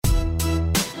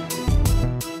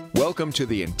Welcome to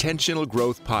the Intentional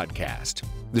Growth Podcast,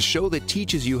 the show that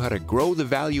teaches you how to grow the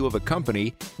value of a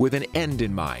company with an end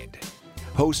in mind.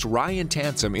 Host Ryan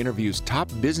Tansom interviews top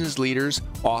business leaders,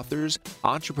 authors,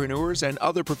 entrepreneurs, and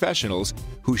other professionals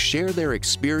who share their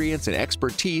experience and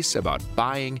expertise about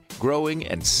buying, growing,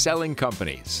 and selling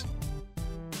companies.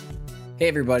 Hey,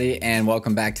 everybody, and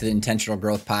welcome back to the Intentional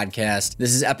Growth Podcast.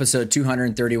 This is episode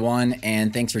 231,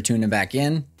 and thanks for tuning back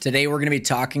in. Today, we're going to be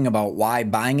talking about why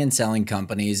buying and selling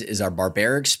companies is our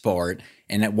barbaric sport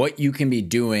and what you can be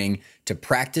doing to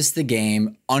practice the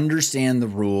game, understand the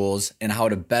rules, and how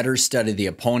to better study the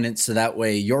opponent so that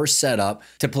way you're set up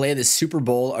to play the Super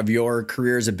Bowl of your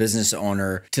career as a business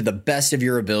owner to the best of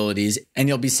your abilities, and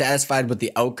you'll be satisfied with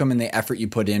the outcome and the effort you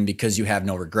put in because you have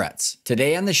no regrets.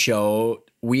 Today on the show,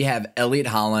 we have Elliot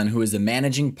Holland, who is the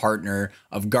managing partner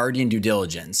of Guardian Due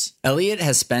Diligence. Elliot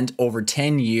has spent over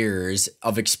 10 years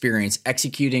of experience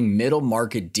executing middle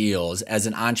market deals as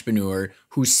an entrepreneur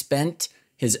who spent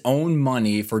his own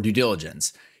money for due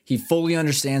diligence. He fully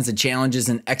understands the challenges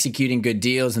in executing good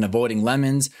deals and avoiding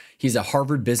lemons. He's a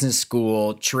Harvard Business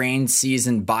School trained,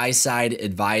 seasoned buy-side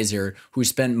advisor who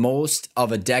spent most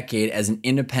of a decade as an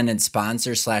independent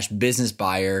sponsor / business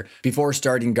buyer before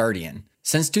starting Guardian.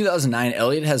 Since 2009,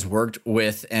 Elliot has worked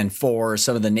with and for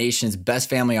some of the nation's best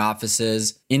family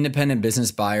offices, independent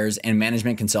business buyers, and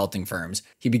management consulting firms.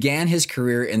 He began his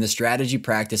career in the strategy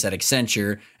practice at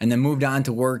Accenture and then moved on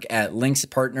to work at Lynx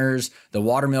Partners, the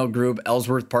Watermill Group,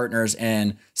 Ellsworth Partners,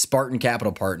 and Spartan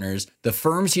Capital Partners. The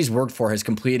firms he's worked for has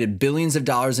completed billions of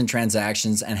dollars in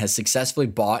transactions and has successfully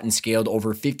bought and scaled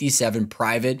over 57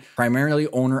 private, primarily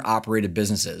owner-operated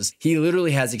businesses. He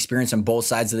literally has experience on both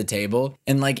sides of the table,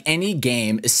 and like any game,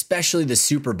 especially the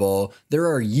Super Bowl, there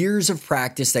are years of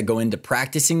practice that go into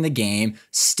practicing the game,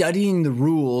 studying the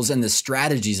rules and the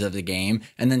strategies of the game,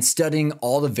 and then studying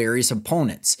all the various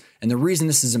opponents. And the reason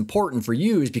this is important for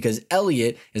you is because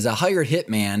Elliot is a hired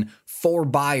hitman for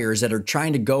buyers that are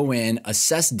trying to go in,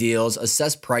 assess deals,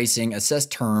 assess pricing, assess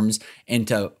terms, and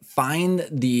to find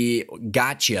the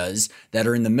gotchas that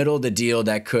are in the middle of the deal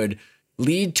that could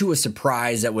lead to a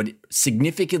surprise that would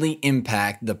significantly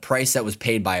impact the price that was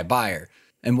paid by a buyer.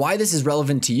 And why this is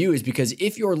relevant to you is because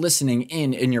if you're listening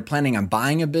in and you're planning on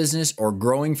buying a business or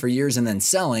growing for years and then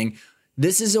selling,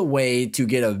 this is a way to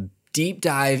get a deep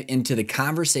dive into the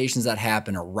conversations that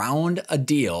happen around a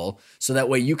deal so that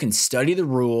way you can study the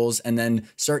rules and then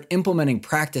start implementing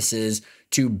practices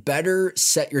to better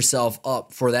set yourself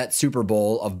up for that Super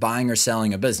Bowl of buying or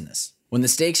selling a business. When the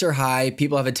stakes are high,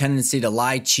 people have a tendency to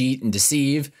lie, cheat, and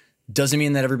deceive. Doesn't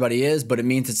mean that everybody is, but it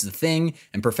means it's the thing.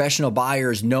 And professional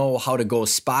buyers know how to go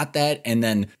spot that and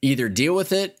then either deal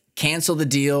with it, cancel the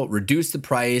deal, reduce the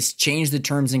price, change the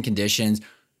terms and conditions.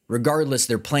 Regardless,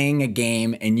 they're playing a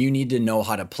game and you need to know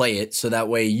how to play it so that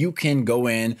way you can go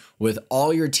in with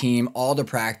all your team, all the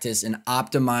practice, and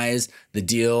optimize the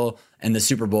deal and the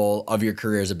Super Bowl of your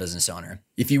career as a business owner.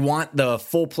 If you want the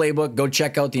full playbook, go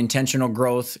check out the Intentional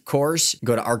Growth course.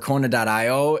 Go to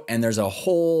arcona.io, and there's a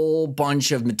whole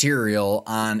bunch of material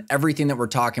on everything that we're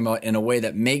talking about in a way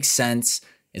that makes sense.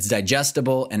 It's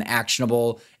digestible and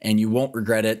actionable, and you won't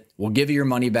regret it. We'll give you your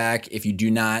money back if you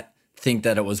do not think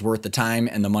that it was worth the time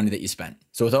and the money that you spent.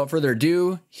 So without further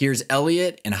ado, here's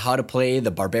Elliot and how to play the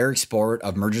barbaric sport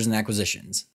of mergers and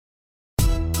acquisitions.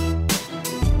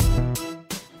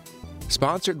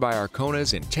 Sponsored by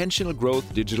Arcona's Intentional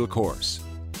Growth digital course.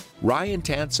 Ryan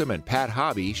Tansom and Pat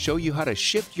Hobby show you how to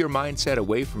shift your mindset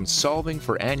away from solving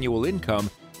for annual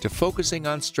income to focusing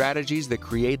on strategies that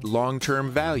create long-term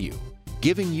value,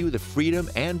 giving you the freedom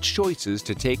and choices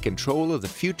to take control of the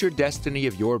future destiny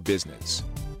of your business.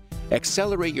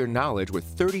 Accelerate your knowledge with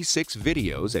 36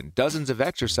 videos and dozens of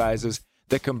exercises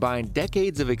that combine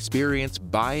decades of experience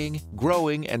buying,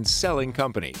 growing, and selling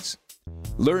companies.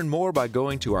 Learn more by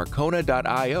going to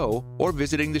arcona.io or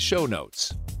visiting the show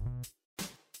notes.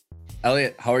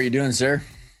 Elliot, how are you doing, sir?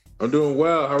 I'm doing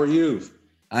well. How are you?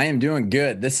 I am doing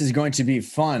good. This is going to be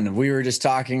fun. We were just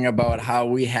talking about how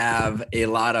we have a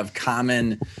lot of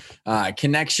common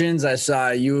connections. I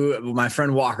saw you, my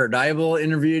friend Walker Dybel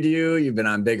interviewed you. You've been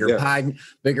on Bigger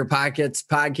Pockets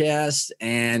podcast,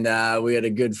 and we had a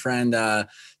good friend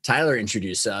Tyler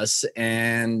introduce us.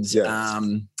 And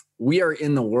we are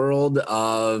in the world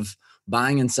of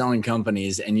buying and selling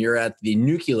companies, and you're at the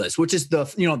nucleus, which is the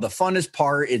funnest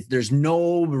part. There's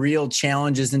no real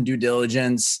challenges in due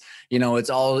diligence. It's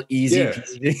all easy.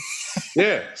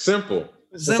 Yeah, simple.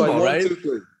 Simple, like right? 1,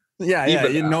 2, 3.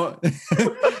 Yeah.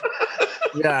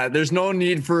 Yeah, there's no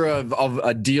need for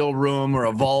a deal room or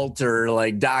a vault or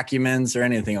like documents or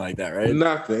anything like that, right?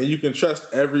 Nothing. And you can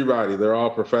trust everybody. They're all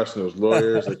professionals,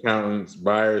 lawyers, accountants,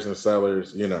 buyers and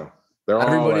sellers, they're all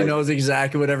Everybody like knows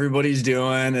exactly what everybody's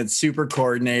doing. It's super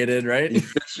coordinated, right?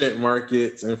 efficient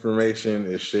markets. Information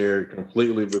is shared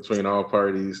completely between all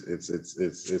parties. It's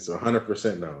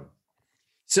 100% known.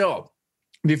 So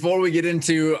before we get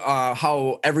into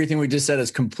how everything we just said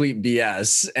is complete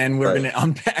BS, and we're going to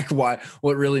unpack what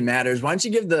really matters, why don't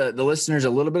you give the listeners a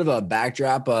little bit of a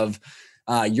backdrop of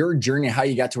your journey, how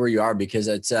you got to where you are, because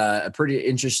it's a pretty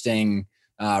interesting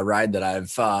ride that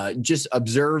I've just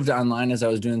observed online as I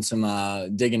was doing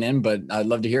some digging in, but I'd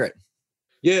love to hear it.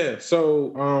 Yeah.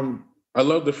 So I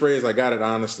love the phrase, I got it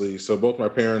honestly. So both my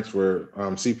parents were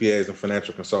CPAs and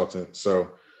financial consultants. So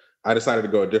I decided to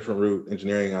go a different route,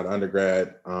 engineering out of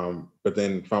undergrad, but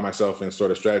then found myself in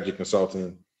sort of strategy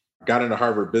consulting, got into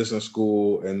Harvard Business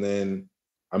School, and then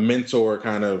a mentor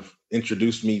kind of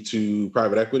introduced me to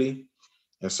private equity.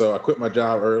 And so I quit my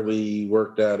job early,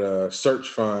 worked at a search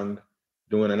fund,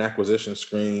 doing an acquisition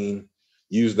screen,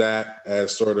 used that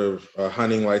as sort of a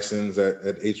hunting license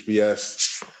at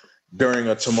HBS during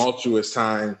a tumultuous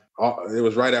time. It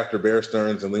was right after Bear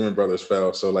Stearns and Lehman Brothers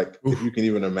fell. So like, if you can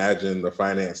even imagine the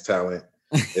finance talent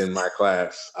in my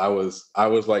class, I was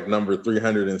like number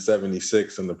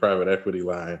 376 in the private equity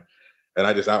line. And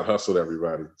I just out hustled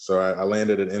everybody. So I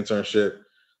landed an internship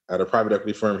at a private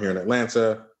equity firm here in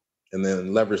Atlanta, and then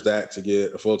leveraged that to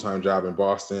get a full-time job in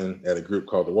Boston at a group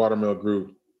called the Watermill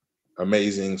Group.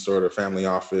 Amazing sort of family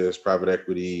office, private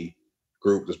equity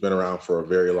group that's been around for a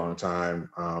very long time,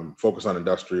 focused on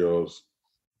industrials,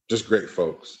 just great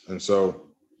folks. And so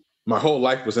my whole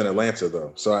life was in Atlanta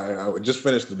though. So I just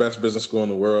finished the best business school in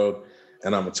the world,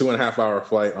 and I'm a 2.5-hour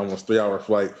flight, almost 3-hour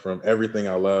flight from everything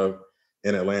I love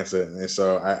in Atlanta. And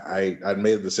so I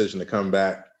made a decision to come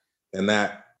back, and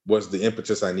that was the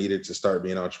impetus I needed to start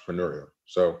being entrepreneurial.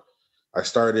 So I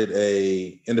started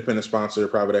a independent sponsor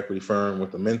private equity firm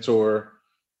with a mentor,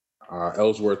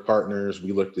 Ellsworth Partners.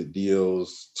 We looked at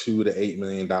deals $2 to $8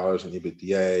 million in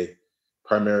EBITDA,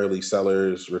 primarily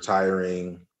sellers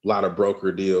retiring, a lot of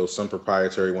broker deals, some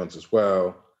proprietary ones as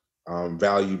well,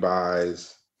 value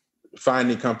buys,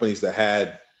 finding companies that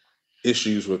had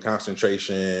issues with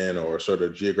concentration or sort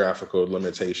of geographical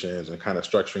limitations and kind of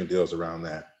structuring deals around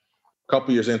that. A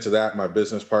couple years into that, my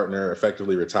business partner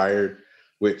effectively retired,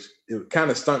 which it kind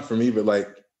of stunk for me, but like,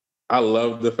 I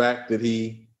love the fact that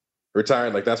he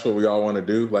retired. Like, that's what we all want to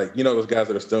do. Like, those guys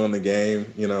that are still in the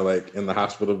game, like in the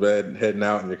hospital bed heading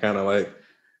out, and you're kind of like,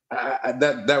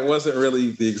 that wasn't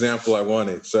really the example I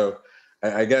wanted. So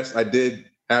I guess I did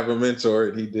have a mentor,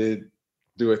 and he did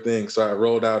do a thing. So I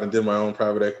rolled out and did my own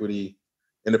private equity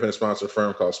independent sponsor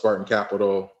firm called Spartan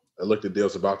Capital. I looked at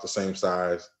deals about the same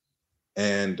size.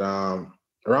 And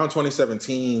around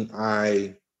 2017,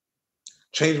 I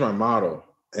changed my model,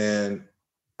 and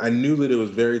I knew that it was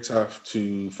very tough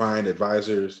to find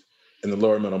advisors in the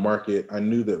lower middle market. I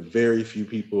knew that very few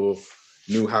people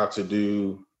knew how to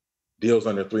do deals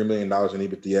under $3 million in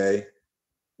EBITDA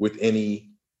with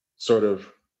any sort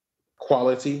of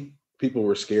quality. People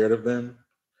were scared of them.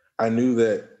 I knew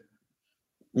that,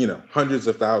 hundreds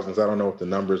of thousands, I don't know what the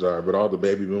numbers are, but all the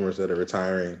baby boomers that are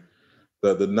retiring,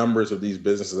 the numbers of these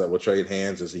businesses that will trade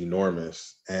hands is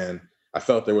enormous. And I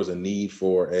felt there was a need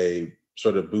for a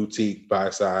sort of boutique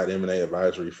buy-side M&A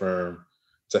advisory firm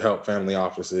to help family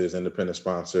offices, independent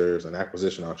sponsors, and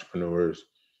acquisition entrepreneurs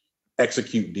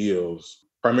execute deals,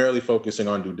 primarily focusing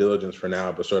on due diligence for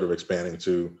now, but sort of expanding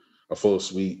to a full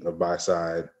suite of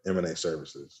buy-side M&A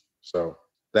services. So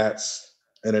that's,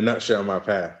 in a nutshell, my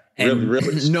path. And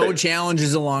really no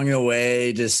challenges along the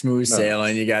way, just smooth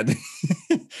sailing. You got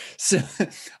so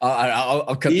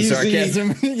I'll cut the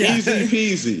sarcasm. Yeah. Easy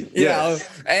peasy. Yeah,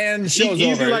 and show's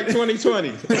easy over. Like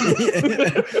 2020.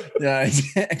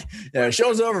 Yeah,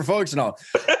 show's over, folks, and all.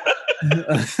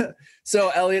 So,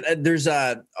 Elliot, there's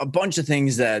a bunch of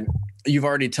things that you've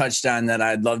already touched on that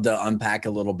I'd love to unpack a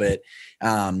little bit,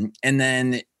 and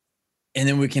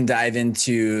then we can dive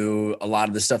into a lot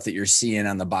of the stuff that you're seeing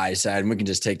on the buy side, and we can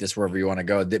just take this wherever you want to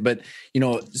go. But,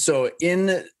 so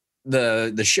in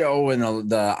the show and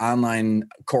the online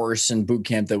course and boot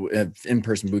camp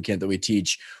in-person boot camp that we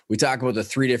teach, we talk about the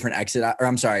 3 different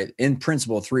in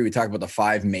principle 3, we talk about the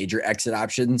 5 major exit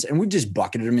options, and we've just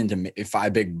bucketed them into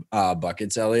 5 big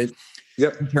buckets, Elliot.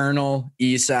 Yep. Internal,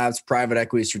 ESOPs, private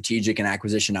equity, strategic, and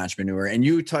acquisition entrepreneur. And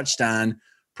you touched on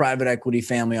private equity,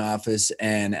 family office,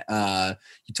 and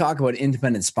you talk about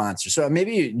independent sponsors. So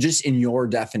maybe just in your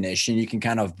definition, you can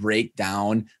kind of break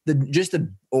down the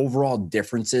overall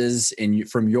differences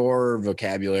from your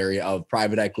vocabulary of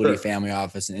private equity, family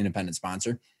office, and independent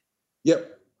sponsor.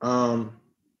 Yep.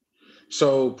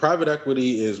 So private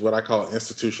equity is what I call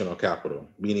institutional capital,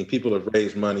 meaning people have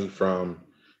raised money from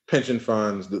pension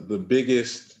funds. The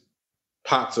biggest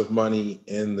pots of money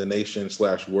in the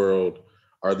nation/world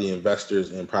are the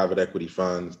investors in private equity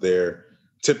funds. They're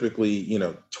typically,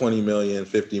 20 million,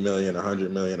 50 million,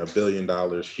 100 million, $1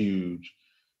 billion, huge.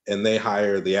 And they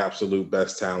hire the absolute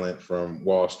best talent from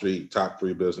Wall Street, top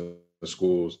 3 business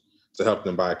schools to help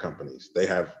them buy companies. They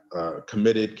have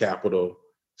committed capital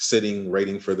sitting,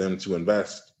 waiting for them to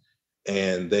invest.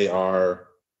 And they are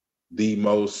the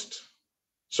most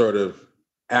sort of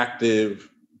active,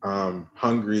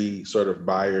 hungry sort of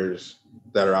buyers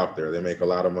that are out there. They make a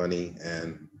lot of money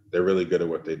and they're really good at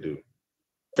what they do.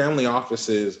 Family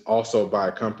offices also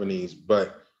buy companies,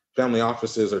 but family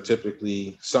offices are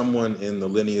typically someone in the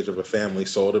lineage of a family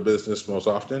sold a business most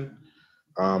often,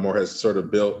 or has sort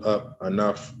of built up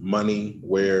enough money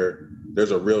where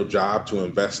there's a real job to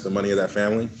invest the money of that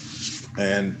family.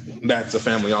 And that's a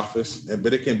family office.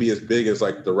 But it can be as big as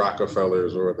like the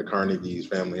Rockefellers or the Carnegie's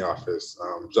family office,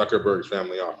 Zuckerberg's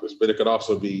family office. But it could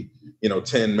also be,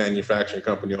 10 manufacturing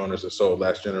company owners that sold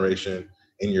last generation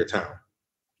in your town.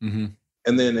 Mm-hmm.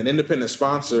 And then an independent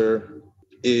sponsor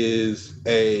is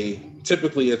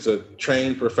typically it's a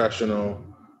trained professional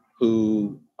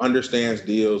who understands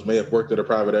deals, may have worked at a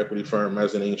private equity firm,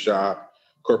 mezzanine shop,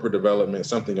 corporate development,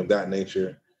 something of that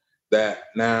nature, that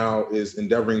now is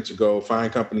endeavoring to go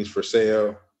find companies for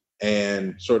sale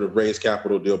and sort of raise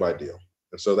capital deal by deal.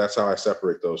 And so that's how I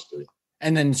separate those three.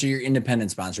 And then so your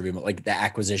independent sponsor, like the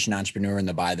acquisition entrepreneur and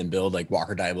the buy then build, like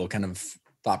Walker Deibel kind of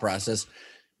thought process.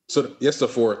 So yes, the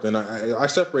fourth. And I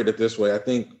separate it this way. I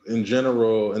think in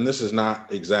general, and this is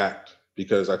not exact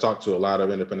because I talked to a lot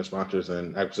of independent sponsors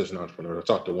and acquisition entrepreneurs. I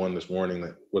talked to one this morning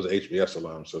that was an HBS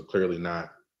alum, so clearly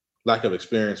not lack of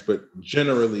experience, but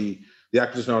generally the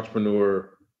acquisition entrepreneur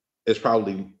is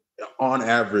probably on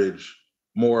average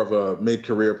more of a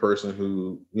mid-career person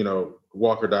who,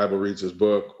 Walker Deibel reads his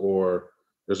book, or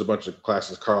there's a bunch of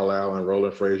classes, Carl Allen,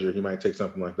 Roland Frazier, he might take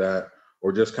something like that,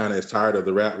 or just kind of is tired of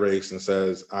the rat race and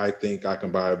says, I think I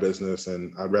can buy a business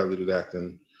and I'd rather do that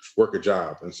than work a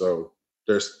job. And so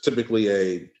there's typically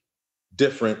a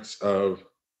difference of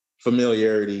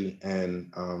familiarity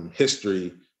and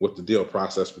history with the deal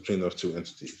process between those two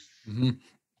entities. Mm-hmm.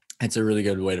 It's a really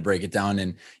good way to break it down.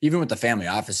 And even with the family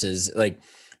offices, like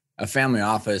a family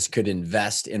office could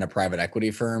invest in a private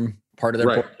equity firm, part of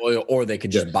their portfolio, or they could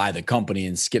just buy the company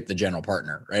and skip the general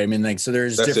partner, right? I mean, so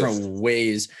there's different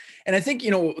ways. And I think,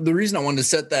 the reason I wanted to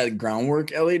set that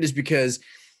groundwork, Elliot, is because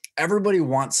everybody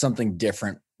wants something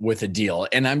different with a deal.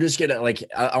 And I'm just gonna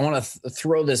I want to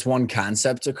throw this one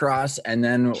concept across, and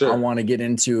then I want to get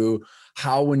into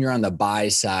how, when you're on the buy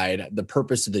side, the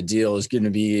purpose of the deal is going to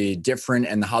be different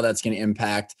and how that's going to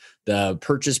impact the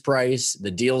purchase price,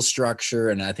 the deal structure.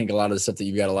 And I think a lot of the stuff that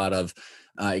you've got a lot of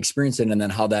experience in, and then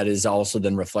how that is also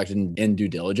then reflected in due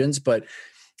diligence. But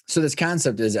so this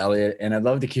concept is, Elliot, and I'd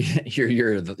love to hear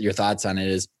your thoughts on it,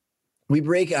 is we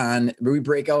break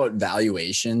out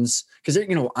valuations because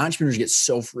entrepreneurs get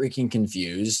so freaking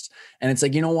confused. And it's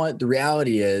like, what the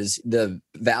reality is, the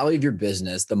value of your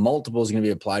business, the multiple is going to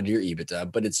be applied to your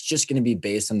EBITDA, but it's just going to be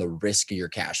based on the risk of your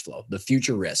cash flow, the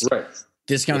future risk. Right.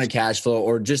 Discounted cash flow,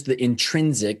 or just the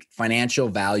intrinsic financial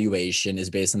valuation is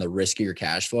based on the risk of your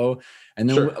cash flow. And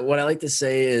then what I like to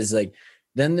say is,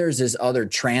 then there's this other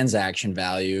transaction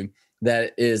value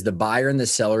that is the buyer and the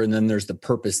seller, and then there's the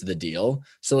purpose of the deal.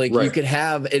 So you could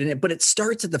have it, but it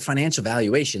starts at the financial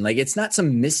valuation. It's not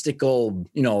some mystical,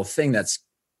 thing that's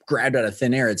grabbed out of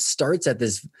thin air. It starts at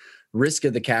this risk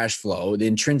of the cash flow, the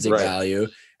intrinsic value.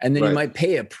 And then you might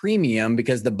pay a premium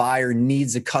because the buyer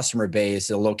needs a customer base,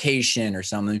 a location or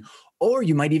something, or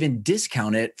you might even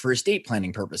discount it for estate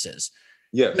planning purposes.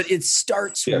 Yes. But it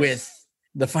starts with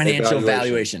the financial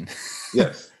valuation.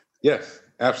 Yes,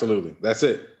 absolutely. That's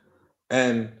it.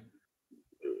 And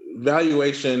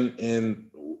valuation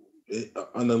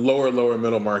on the lower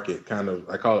middle market, kind of,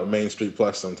 I call it Main Street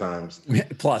Plus sometimes.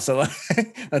 Plus,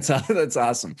 that's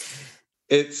awesome.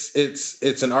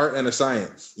 It's an art and a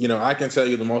science. I can tell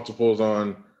you the multiples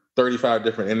on 35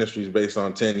 different industries based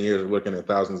on 10 years of looking at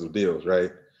thousands of deals,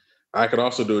 right? I could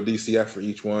also do a DCF for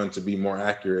each one to be more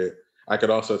accurate. I could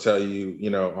also tell you,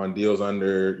 on deals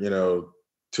under,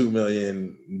 2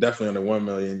 million, definitely under 1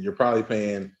 million, you're probably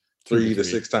paying 3 to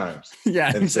 6 times.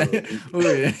 Yeah, And so,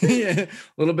 yeah, a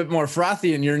little bit more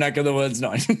frothy in your neck of the woods.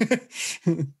 No.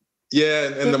 yeah,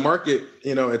 and the market,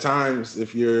 at times,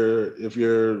 if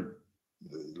you're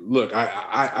look,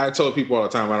 I told people all the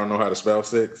time I don't know how to spell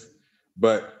six,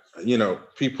 but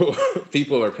people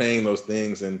people are paying those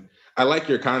things, and I like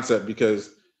your concept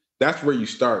because that's where you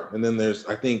start. And then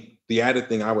I think the added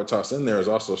thing I would toss in there is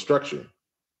also structure.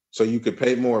 So you could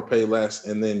pay more, pay less,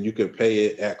 and then you could pay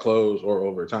it at close or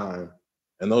over time.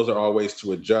 And those are all ways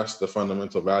to adjust the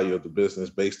fundamental value of the business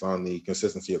based on the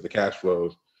consistency of the cash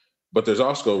flows. But there's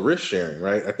also risk sharing,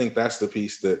 right? I think that's the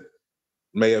piece that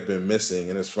may have been missing.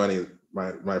 And it's funny,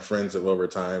 my friends have over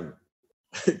time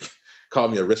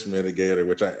called me a risk mitigator,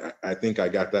 which I think I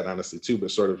got that honestly too,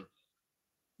 but sort of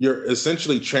you're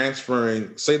essentially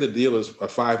transferring, say the deal is a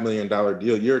 $5 million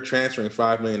deal, you're transferring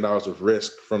 $5 million of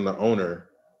risk from the owner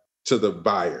to the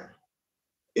buyer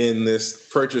in this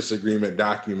purchase agreement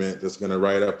document that's going to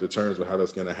write up the terms of how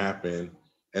that's going to happen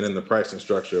and in the pricing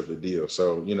structure of the deal.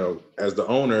 So, as the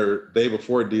owner, day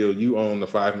before deal, you own the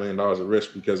 $5 million of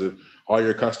risk because if all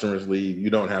your customers leave, you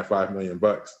don't have $5 million.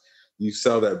 You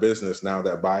sell that business, now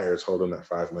that buyer is holding that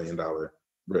 $5 million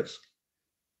risk.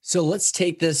 So let's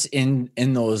take this in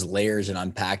those layers and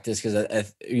unpack this,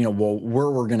 because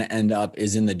where we're going to end up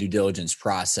is in the due diligence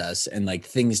process and like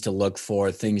things to look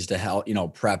for, things to help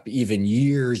prep even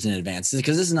years in advance,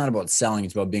 because this is not about selling,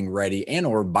 it's about being ready and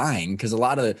or buying, because a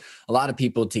lot of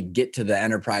people, to get to the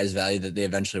enterprise value that they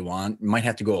eventually want, might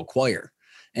have to go acquire.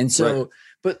 And so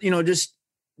right. But just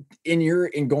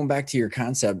in going back to your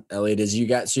concept, Elliot, is you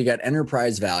got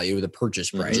enterprise value, the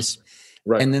purchase price. Mm-hmm.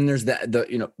 Right. And then there's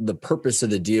the purpose of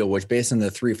the deal, which based on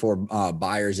the 3-4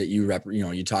 buyers that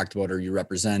you talked about or you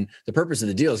represent, the purpose of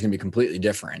the deal is going to be completely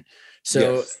different.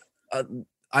 So yes.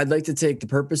 I'd like to take the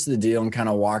purpose of the deal and kind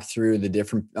of walk through the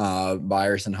different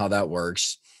buyers and how that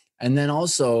works. And then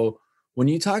also when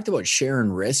you talked about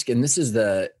sharing risk, and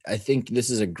I think this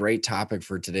is a great topic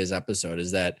for today's episode, is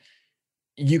that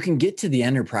you can get to the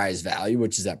enterprise value,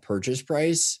 which is that purchase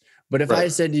price. But if right. I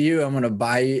said to you, I'm going to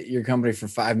buy your company for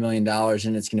 $5 million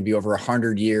and it's going to be over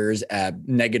 100 years at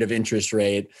negative interest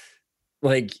rate,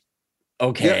 like,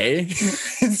 okay.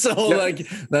 Yep. So yep. Like,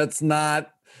 that's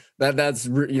not, that's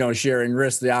sharing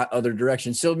risk the other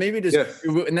direction. So maybe just, yes.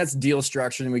 And that's deal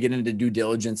structure. And we get into due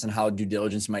diligence and how due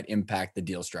diligence might impact the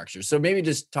deal structure. So maybe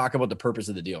just talk about the purpose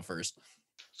of the deal first.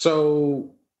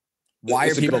 So why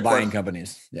are people buying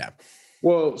companies? Yeah.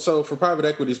 Well, so for private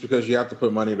equity, it's because you have to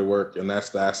put money to work, and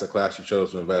that's the asset class you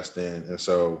chose to invest in. And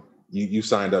so you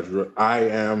signed up. I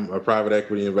am a private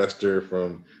equity investor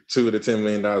from $2 to $10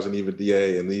 million in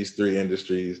EBITDA in these 3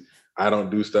 industries. I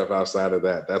don't do stuff outside of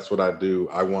that. That's what I do.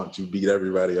 I want to beat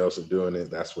everybody else at doing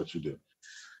it. That's what you do.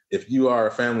 If you are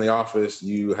a family office,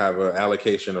 you have an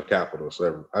allocation of capital.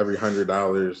 So every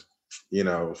 $100,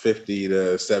 50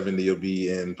 to 70 will be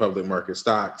in public market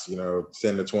stocks, 10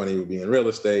 to 20 will be in real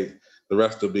estate. The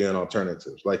rest will be in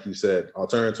alternatives. Like you said,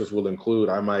 alternatives will include,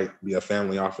 I might be a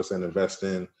family office and invest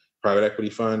in private equity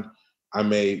fund. I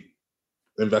may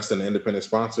invest in an independent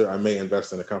sponsor. I may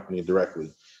invest in a company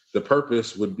directly. The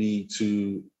purpose would be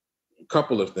to a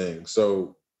couple of things.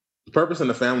 So the purpose in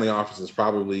the family office is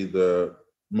probably the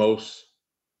most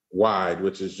wide,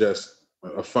 which is just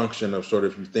a function of sort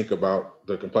of, you think about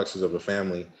the complexities of a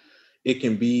family. It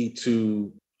can be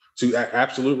to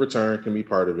absolute return can be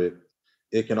part of it.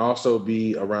 It can also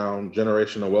be around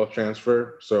generational wealth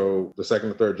transfer. So the second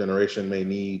or third generation may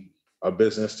need a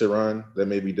business to run that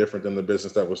may be different than the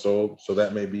business that was sold. So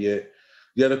that may be it.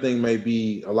 The other thing may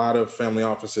be a lot of family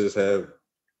offices have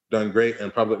done great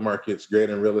in public markets, great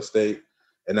in real estate,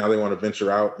 and now they want to venture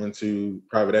out into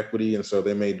private equity. And so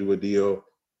they may do a deal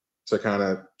to kind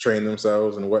of train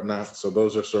themselves and whatnot. So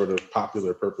those are sort of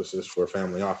popular purposes for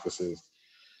family offices.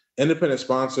 Independent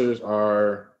sponsors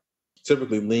are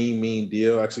typically lean, mean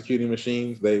deal executing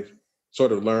machines. They've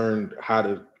sort of learned how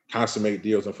to consummate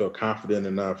deals and feel confident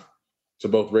enough to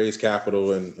both raise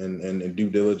capital and due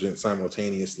diligence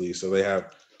simultaneously. So they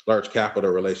have large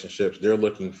capital relationships. They're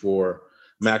looking for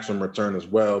maximum return as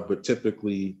well, but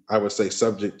typically, I would say,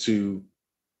 subject to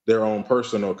their own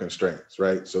personal constraints,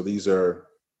 right? So these are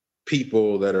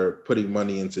people that are putting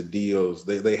money into deals.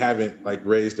 They haven't like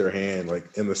raised their hand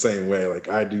like in the same way. Like,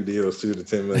 I do deals $2 to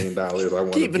 $10 million. I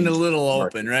want keeping a little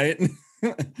open, right?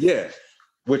 Yeah,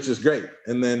 which is great.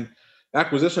 And then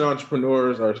acquisition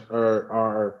entrepreneurs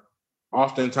are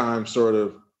oftentimes sort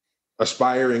of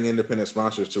aspiring independent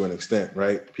sponsors to an extent,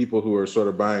 right? People who are sort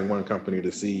of buying one company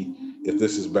to see if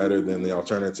this is better than the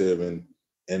alternative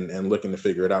and looking to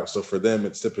figure it out. So for them,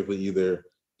 it's typically either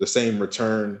the same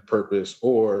return purpose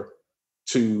or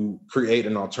to create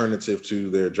an alternative to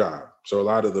their job. So a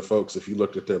lot of the folks, if you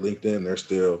looked at their LinkedIn, they're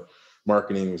still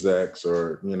marketing execs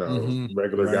or,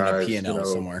 regular running guys, a P&L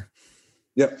somewhere.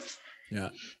 Yep. Yeah.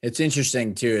 It's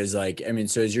interesting too, is like, I mean,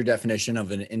 so is your definition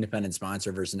of an independent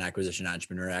sponsor versus an acquisition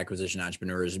entrepreneur? Acquisition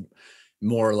entrepreneur is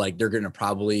more like they're going to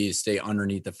probably stay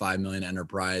underneath the 5 million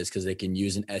enterprise because they can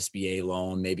use an SBA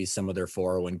loan, maybe some of their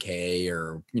 401k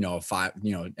or,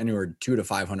 anywhere 2 to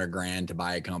 500 grand to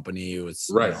buy a company.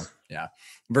 Right. Yeah.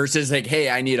 Versus like, hey,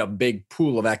 I need a big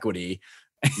pool of equity.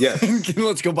 Yes.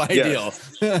 Let's go buy a deal.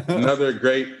 Another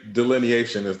great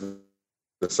delineation is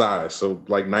the size. So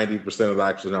like 90% of the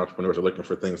acquisition entrepreneurs are looking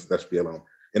for things that's SBA loan.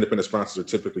 Independent sponsors are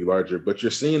typically larger, but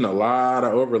you're seeing a lot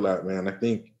of overlap, man. I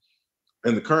think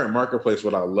in the current marketplace,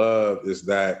 what I love is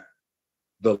that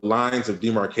the lines of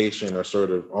demarcation are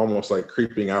sort of almost like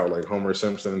creeping out like Homer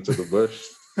Simpson into the bush.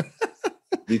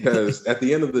 Because at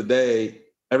the end of the day,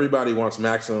 everybody wants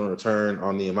maximum return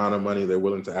on the amount of money they're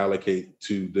willing to allocate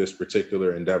to this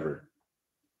particular endeavor.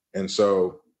 And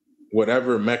so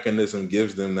whatever mechanism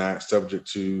gives them that, subject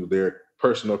to their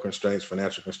personal constraints,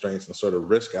 financial constraints, and sort of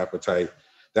risk appetite,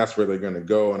 that's where they're going to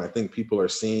go. And I think people are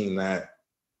seeing that,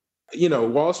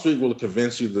 Wall Street will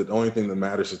convince you that the only thing that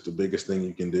matters is the biggest thing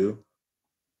you can do.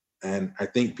 And I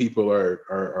think people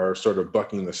are sort of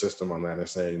bucking the system on that and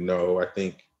saying, no, I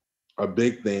think a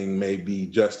big thing may be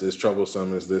just as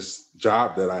troublesome as this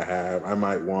job that I have. I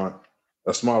might want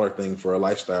a smaller thing for a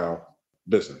lifestyle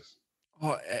business.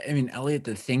 Oh, I mean, Elliot,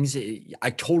 I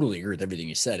totally agree with everything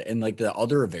you said. And like the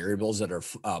other variables that are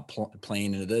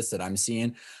playing into this that I'm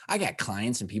seeing, I got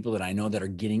clients and people that I know that are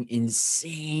getting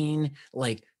insane,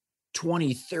 like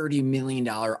 20, $30 million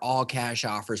all cash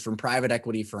offers from private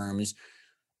equity firms.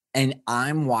 And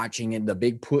I'm watching it, the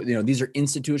big put, these are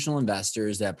institutional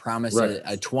investors that promise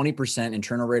a 20%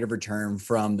 internal rate of return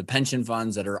from the pension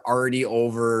funds that are already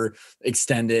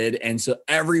overextended. And so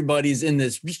everybody's in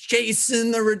this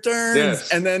chasing the returns.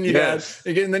 Yes. And then you got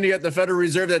the Federal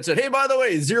Reserve that said, hey, by the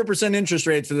way, 0% interest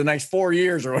rates for the next 4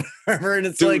 years or whatever. And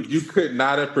it's Dude, you could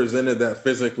not have presented that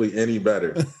physically any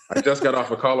better. I just got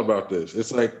off a call about this.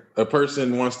 It's like a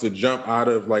person wants to jump out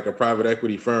of like a private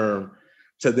equity firm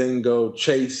to then go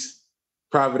chase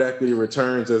private equity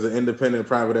returns as an independent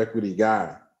private equity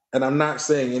guy. And I'm not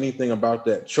saying anything about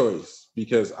that choice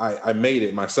because I made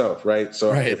it myself, right?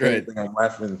 So if anything, I'm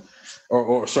laughing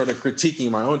or sort of critiquing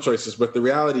my own choices. But the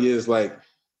reality is like,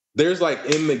 there's like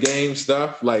in the game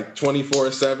stuff, like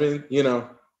 24/7,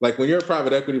 like when you're a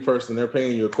private equity person, they're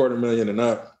paying you $250,000 and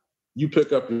up, you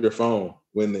pick up your phone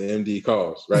when the MD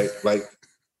calls, right?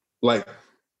 like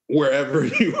wherever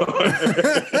you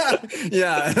are.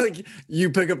 Yeah, like you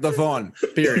pick up the phone,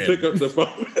 period. You pick up the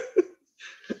phone.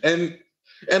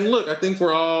 And look, I think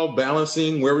we're all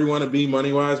balancing where we want to be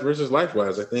money-wise versus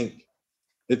life-wise. I think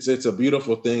it's a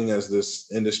beautiful thing as this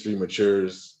industry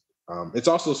matures. It's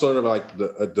also sort of like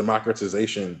a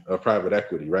democratization of private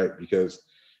equity, right? Because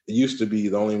it used to be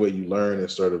the only way you learn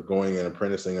is sort of going and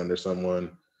apprenticing under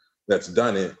someone that's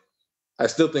done it. I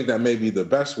still think that may be the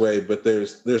best way, but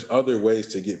there's other ways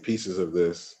to get pieces of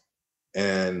this.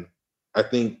 And I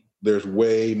think there's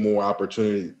way more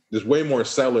opportunity. There's way more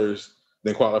sellers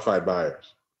than qualified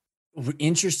buyers.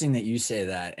 Interesting that you say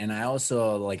that. And I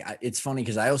also it's funny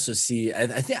because I also see, I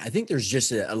think there's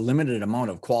just a limited amount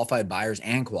of qualified buyers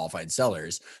and qualified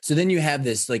sellers. So then you have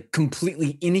this like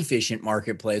completely inefficient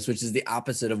marketplace, which is the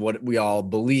opposite of what we all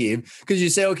believe. Because you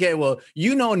say, okay, well,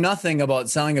 you know nothing about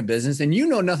selling a business and you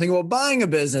know nothing about buying a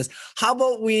business. How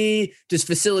about we just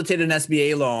facilitate an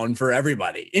SBA loan for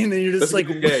everybody? And then you're just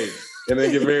and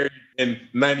then get married in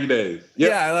 90 days.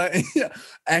 Yep. Yeah.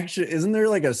 Actually, isn't there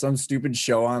like some stupid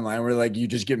show online where like you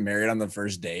just get married on the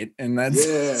first date? And that's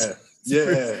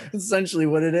essentially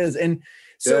what it is. And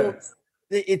so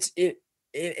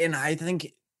and I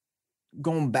think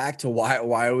going back to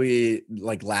why we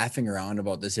like laughing around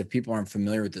about this, if people aren't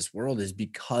familiar with this world, is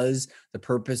because the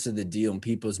purpose of the deal and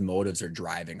people's motives are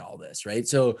driving all this, right?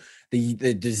 So the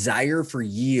desire for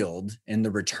yield and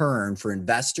the return for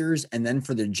investors, and then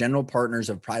for the general partners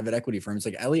of private equity firms,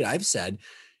 like Elliot, I've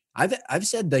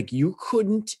said like you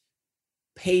couldn't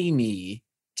pay me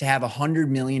to have $100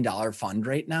 million fund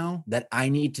right now that I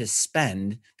need to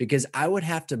spend because I would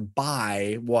have to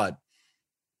buy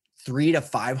 $300 to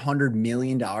 $500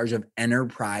 million of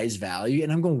enterprise value.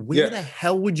 And I'm going, where the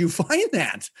hell would you find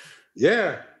that?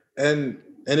 Yeah. And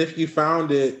if you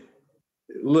found it,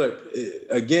 look,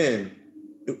 again,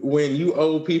 when you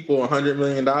owe people $100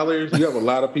 million, you have a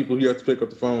lot of people you have to pick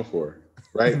up the phone for,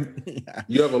 right? Yeah.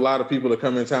 You have a lot of people that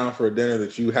come in town for a dinner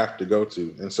that you have to go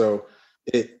to. And so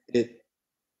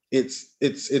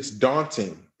it's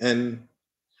daunting. And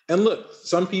And look,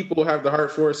 some people have the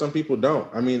heart for it, some people don't.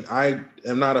 I mean, I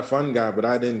am not a fun guy, but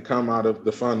I didn't come out of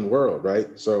the fun world,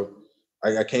 right? So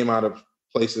I came out of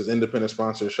places, independent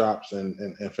sponsor shops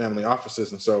and family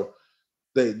offices. And so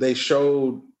they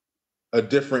showed a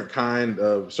different kind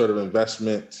of sort of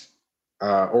investment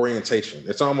orientation.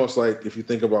 It's almost like if you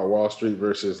think about Wall Street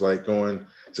versus like going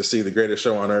to see the greatest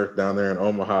show on earth down there in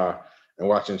Omaha and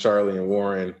watching Charlie and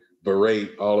Warren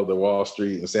berate all of the Wall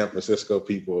Street and San Francisco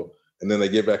people, and then they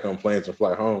get back on planes and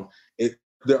fly home.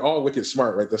 They're all wicked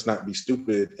smart, right? Let's not be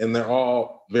stupid. And they're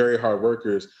all very hard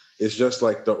workers. It's just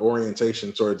like the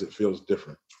orientation towards it feels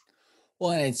different.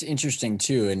 Well, and it's interesting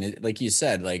too. And like you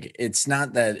said, like, it's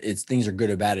not that things are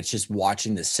good or bad. It's just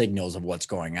watching the signals of what's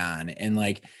going on. And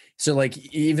like, so like,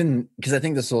 even because I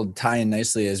think this will tie in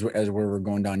nicely as where we're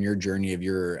going down your journey of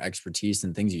your expertise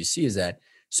and things you see is that,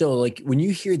 so like when you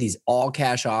hear these all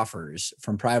cash offers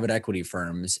from private equity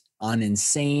firms on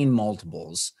insane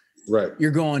multiples, right?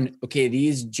 You're going, okay,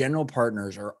 these general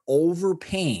partners are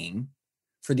overpaying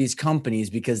for these companies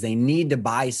because they need to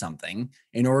buy something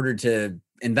in order to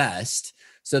invest.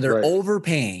 So they're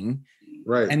overpaying,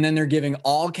 right? And then they're giving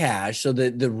all cash. So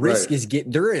the risk is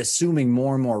they're assuming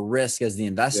more and more risk as the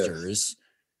investors,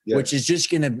 yes. Which is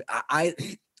just going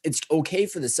to, it's okay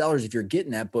for the sellers if you're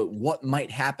getting that, but what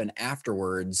might happen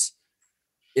afterwards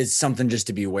is something just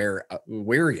to be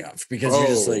wary of, because you're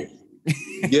just like,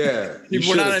 yeah,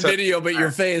 we're not on video, but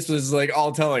your face was like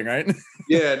all telling, right?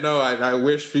 Yeah, no, I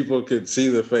wish people could see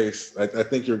the face. I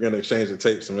think you're going to exchange the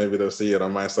tape, so maybe they'll see it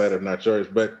on my side, if not yours.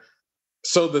 But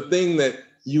so the thing that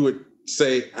you would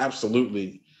say,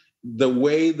 absolutely, the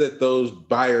way that those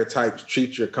buyer types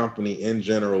treat your company in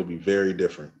general will be very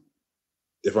different.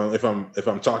 If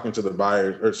I'm talking to the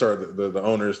buyers, or sorry, the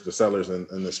owners, the sellers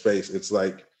in the space, it's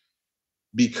like,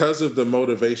 because of the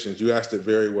motivations, you asked it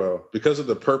very well, because of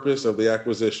the purpose of the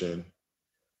acquisition,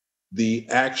 the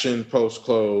action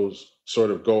post-close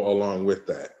sort of go along with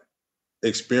that.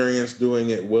 Experience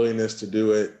doing it, willingness to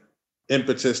do it,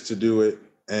 impetus to do it,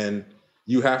 and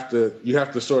you have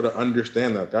to sort of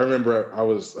understand that. I remember I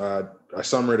was I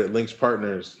summered at Links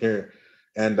Partners here,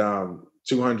 and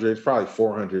 $200, probably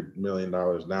 $400 million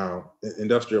now,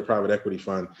 industrial private equity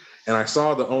fund, and I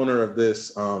saw the owner of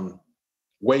this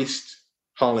waste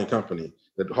hauling company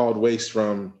that hauled waste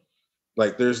from,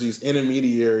 like, there's these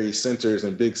intermediary centers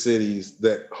in big cities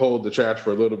that hold the trash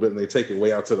for a little bit and they take it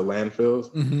way out to the landfills.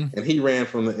 Mm-hmm. And he ran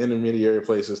from the intermediary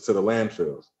places to the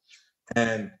landfills.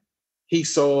 And he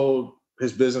sold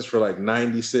his business for like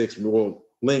 96, well,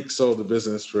 Link sold the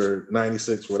business for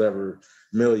 96 whatever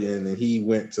million, and he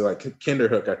went to like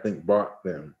Kinderhook, I think, bought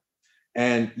them.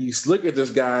 And you look at this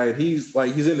guy, he's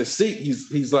in the seat,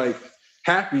 he's like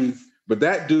happy, but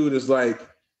that dude is like,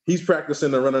 he's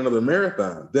practicing to run another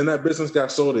marathon. Then that business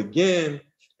got sold again.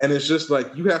 And it's just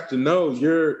like, you have to know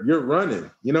you're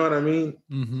running. You know what I mean?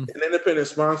 Mm-hmm. An independent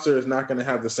sponsor is not going to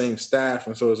have the same staff.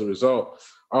 And so as a result,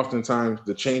 oftentimes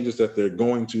the changes that they're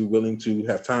willing to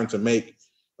have time to make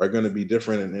are going to be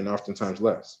different and oftentimes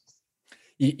less.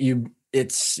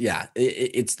 It's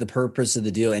the purpose of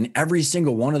the deal. And every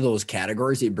single one of those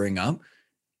categories that you bring up,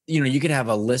 you could have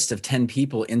a list of 10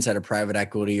 people inside of private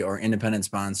equity or independent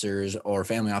sponsors or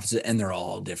family offices, and they're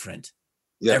all different.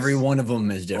 Yes. Every one of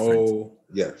them is different. Oh,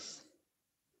 yes.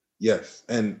 Yes.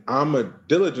 And I'm a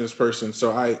diligence person.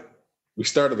 So we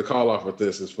started the call off with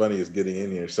this, as funny as getting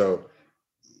in here. So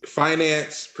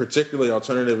finance, particularly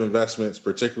alternative investments,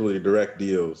 particularly direct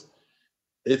deals,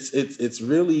 it's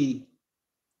really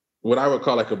what I would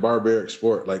call like a barbaric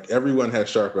sport. Like, everyone has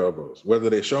sharp elbows, whether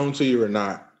they show them to you or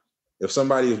not. If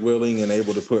somebody is willing and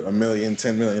able to put $1 million,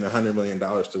 $10 million, $100 million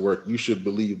to work, you should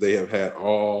believe they have had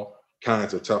all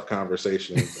kinds of tough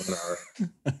conversations and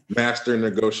are master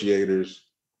negotiators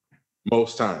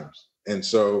most times. And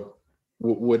so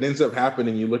what ends up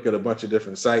happening, you look at a bunch of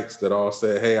different sites that all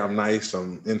say, hey, I'm nice,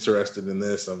 I'm interested in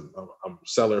this, I'm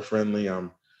seller friendly,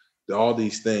 I'm all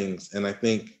these things. And I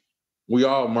think we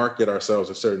all market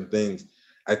ourselves as certain things.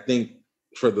 I think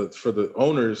for the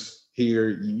owners here,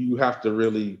 you have to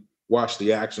really watch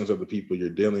the actions of the people you're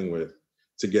dealing with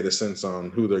to get a sense on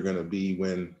who they're going to be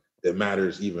when it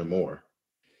matters even more.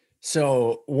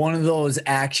 So one of those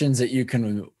actions that you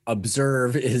can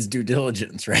observe is due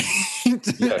diligence, right?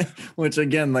 Yeah. Which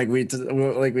again, like we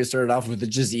started off with,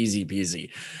 it's just easy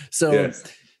peasy. So, yes.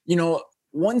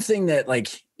 One thing that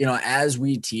as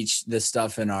we teach this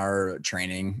stuff in our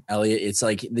training, Elliot, it's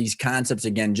like these concepts,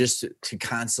 again, just to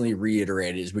constantly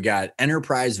reiterate, is we got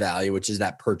enterprise value, which is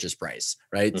that purchase price,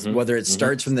 right? Mm-hmm. Whether it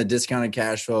starts from the discounted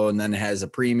cash flow and then it has a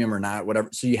premium or not, whatever.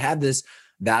 So you have this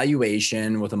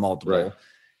valuation with a multiple. Right.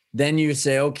 Then you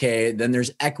say, okay, then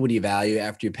there's equity value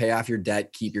after you pay off your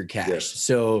debt, keep your cash. Yes.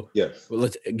 So Yes. well,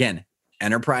 let's again,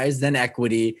 enterprise, then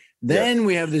equity. Then Yes.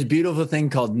 we have this beautiful thing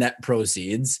called net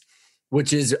proceeds,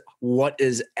 which is what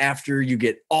is after you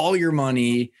get all your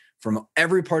money from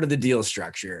every part of the deal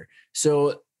structure.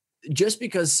 So just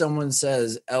because someone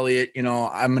says, Elliot,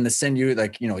 I'm going to send you,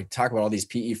 like, talk about all these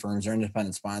PE firms or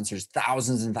independent sponsors,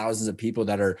 thousands and thousands of people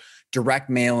that are direct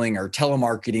mailing or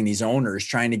telemarketing these owners,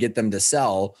 trying to get them to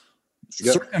sell,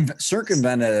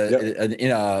 circumvent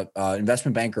a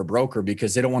investment banker or broker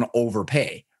because they don't want to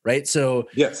overpay. Right. So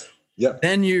yes. Yep.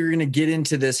 Then you're going to get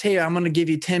into this, hey, I'm going to give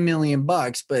you 10 million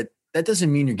bucks, but that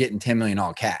doesn't mean you're getting 10 million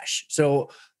all cash.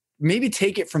 So maybe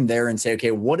take it from there and say,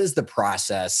 okay, what is the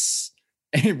process?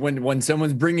 And when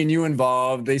someone's bringing you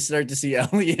involved, they start to see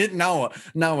Elliot. Now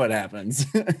what happens?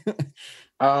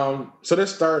 So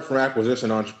let's start from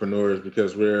acquisition entrepreneurs,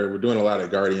 because we're doing a lot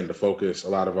at Guardian to focus a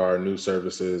lot of our new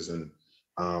services and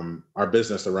our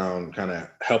business around kind of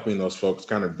helping those folks,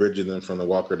 kind of bridging them from the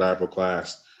Walker Dyfel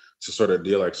class to sort of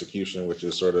deal execution, which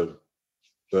is sort of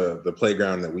the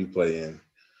playground that we play in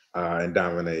and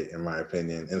dominate, in my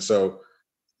opinion. And so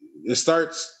it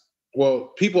starts,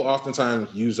 well, people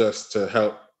oftentimes use us to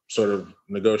help sort of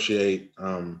negotiate,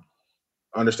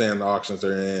 understand the auctions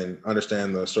they're in,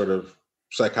 understand the sort of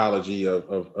psychology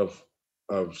of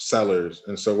sellers.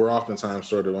 And so we're oftentimes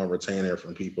sort of on retainer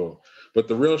from people. But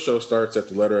the real show starts at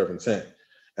the letter of intent.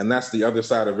 And that's the other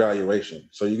side of valuation.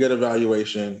 So you get a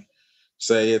valuation,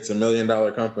 say it's $1 million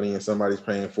company and somebody's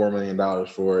paying $4 million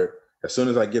for it. As soon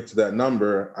as I get to that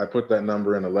number, I put that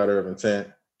number in a letter of intent,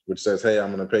 which says, hey,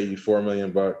 I'm going to pay you $4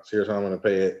 million. Here's how I'm going to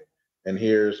pay it. And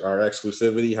here's our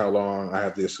exclusivity, how long I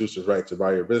have the exclusive right to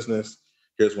buy your business.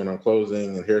 Here's when I'm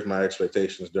closing, and here's my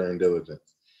expectations during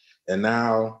diligence. And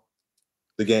now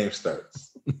the game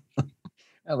starts.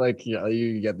 I like,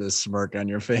 you get this smirk on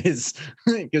your face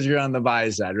because you're on the buy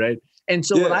side, right? And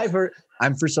so what I've heard,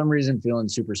 I'm for some reason feeling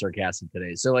super sarcastic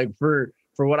today. So like for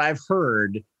what I've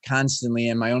heard constantly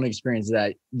in my own experience,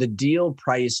 that the deal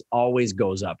price always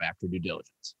goes up after due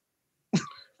diligence.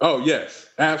 Oh, yes,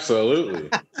 absolutely.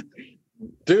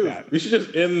 Dude, we should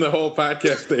just end the whole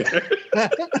podcast there.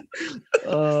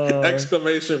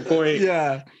 Exclamation point.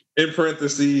 Yeah. In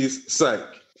parentheses, psych.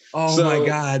 Oh my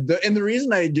God. And the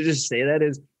reason I did just say that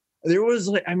is there was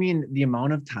like, the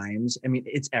amount of times,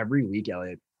 it's every week,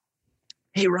 Elliot.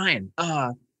 Hey, Ryan,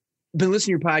 been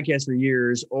listening to your podcast for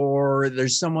years, or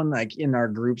there's someone like in our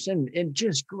groups and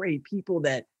just great people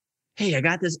that, hey, I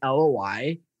got this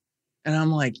LOI. And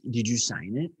I'm like, did you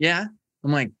sign it? Yeah.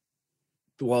 I'm like,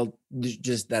 well,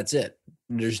 just that's it.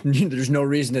 There's no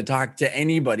reason to talk to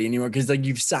anybody anymore because like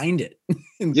you've signed it.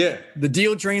 Yeah. The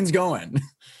deal train's going.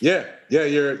 Yeah.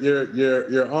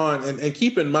 You're on. And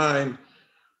keep in mind,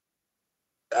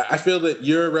 I feel that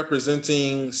you're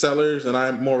representing sellers and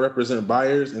I more represent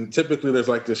buyers. And typically there's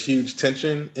like this huge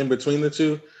tension in between the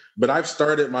two. But I've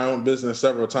started my own business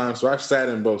several times, so I've sat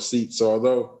in both seats. So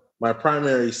although my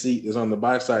primary seat is on the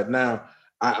buy side now,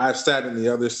 I've sat in the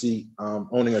other seat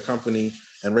owning a company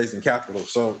and raising capital.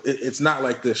 So it's not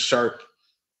like this shark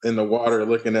in the water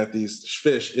looking at these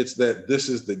fish. It's that this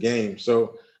is the game.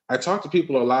 So I talk to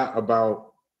people a lot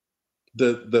about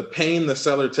the pain the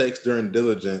seller takes during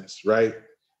diligence, right?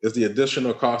 Is the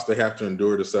additional cost they have to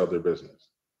endure to sell their business.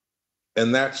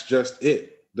 And that's just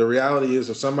it. The reality is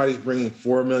if somebody's bringing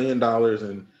 $4 million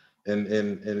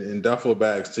in duffel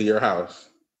bags to your house,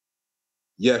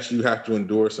 yes, you have to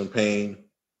endure some pain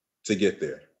to get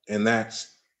there. And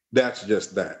that's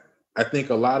just that. I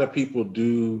think a lot of people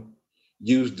do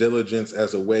use diligence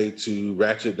as a way to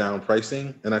ratchet down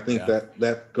pricing. And I think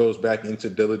that goes back into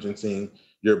diligencing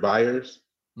your buyers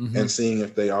and seeing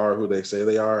if they are who they say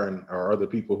they are, and are other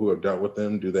people who have dealt with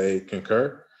them, do they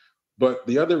concur? But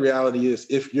the other reality is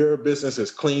if your business is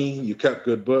clean, you kept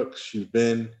good books,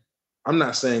 I'm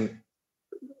not saying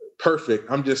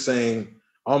perfect, I'm just saying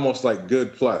almost like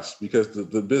good plus, because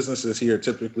the businesses here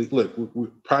typically,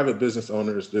 look, private business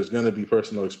owners, there's going to be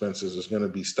personal expenses, there's going to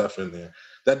be stuff in there.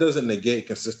 That doesn't negate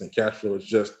consistent cash flow. It's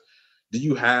just, do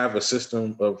you have a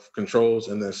system of controls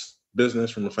in this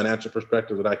business from a financial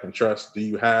perspective that I can trust? Do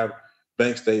you have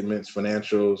bank statements,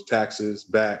 financials, taxes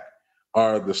back?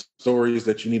 Are the stories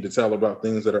that you need to tell about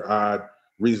things that are odd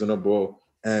reasonable?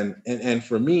 And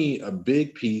for me, a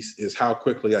big piece is how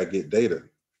quickly I get data.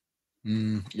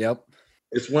 Yep.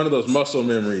 It's one of those muscle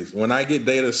memories. When I get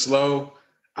data slow,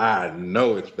 I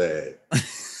know it's bad.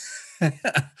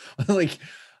 Like,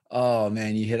 oh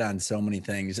man, you hit on so many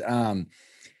things.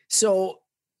 So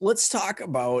let's talk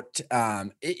about,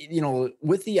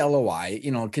 with the LOI,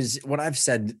 because what I've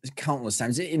said countless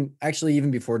times, and actually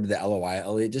even before the LOI,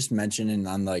 Elliot just mentioned, and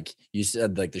on like you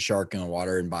said, like the shark in the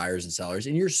water and buyers and sellers,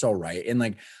 and you're so right. And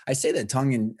like I say that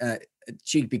tongue in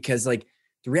cheek because like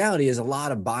the reality is a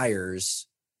lot of buyers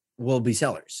will be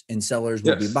sellers and sellers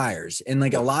will be Yes. buyers. And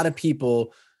like a lot of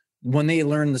people, when they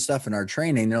learn the stuff in our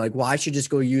training, they're like, well, I should just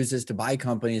go use this to buy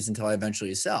companies until I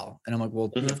eventually sell. And I'm like,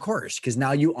 well, of course, because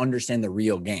now you understand the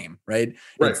real game, right?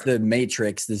 It's the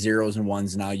matrix, the zeros and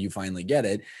ones. Now you finally get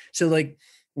it. So like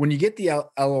when you get the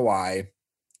LOI,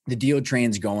 the deal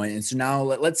train's going. And so now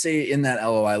let's say in that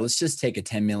LOI, let's just take a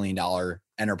 $10 million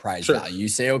enterprise value. You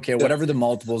say, okay, whatever the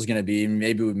multiple is going to be,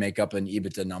 maybe we make up an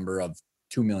EBITDA number of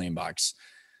 $2 million.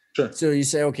 Sure. So you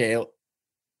say, okay,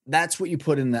 that's what you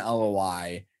put in the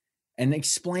LOI. And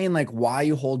explain like why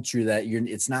you hold true that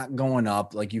it's not going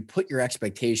up. Like you put your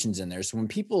expectations in there. So when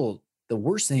people, the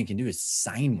worst thing you can do is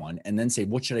sign one and then say,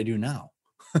 what should I do now?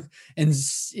 And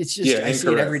it's just, I see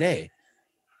it every day.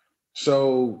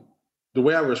 So the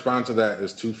way I respond to that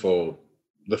is twofold.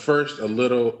 The first, a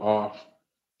little off.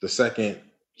 The second,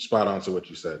 spot on to what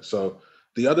you said. So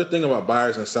the other thing about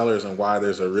buyers and sellers and why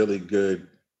there's a really good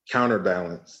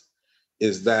counterbalance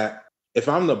is that if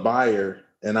I'm the buyer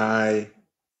and I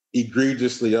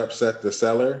egregiously upset the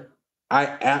seller, I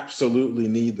absolutely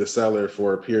need the seller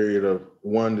for a period of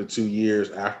 1 to 2 years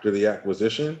after the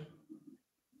acquisition.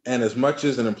 And as much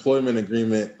as an employment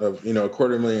agreement of,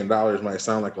 $250,000 might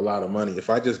sound like a lot of money, if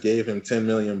I just gave him $10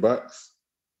 million,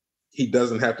 he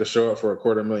doesn't have to show up for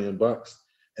 $250,000.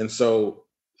 And so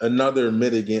another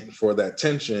mitigant for that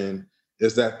tension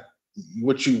is that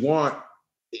what you want,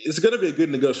 it's going to be a good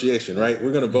negotiation, right?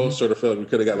 We're going to both sort of feel like we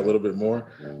could have got a little bit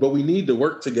more, but we need to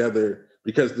work together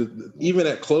because even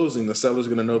at closing, the seller's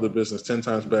going to know the business 10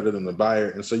 times better than the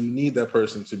buyer. And so you need that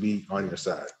person to be on your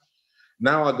side.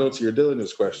 Now I'll go to your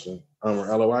diligence question or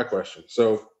LOI question.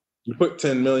 So you put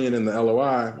 10 million in the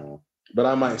LOI, but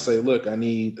I might say, look, I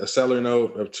need a seller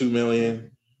note of 2 million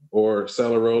or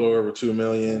seller rollover of 2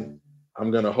 million.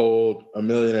 I'm going to hold $1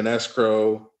 million in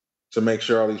escrow to make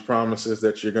sure all these promises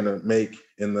that you're going to make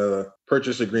in the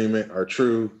purchase agreement are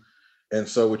true. And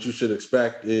so what you should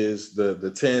expect is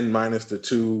the 10 minus the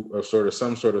 2 of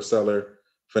some sort of seller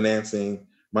financing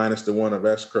minus the 1 of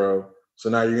escrow. So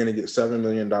now you're going to get $7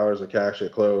 million of cash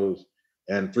at close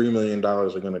and $3 million are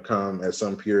going to come at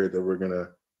some period that we're going to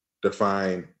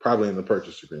define probably in the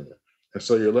purchase agreement. And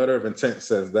so your letter of intent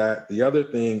says that. The other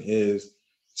thing is,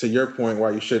 to your point,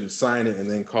 why you shouldn't sign it and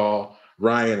then call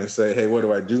Ryan and say, hey, what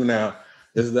do I do now?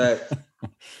 Is that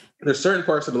there's certain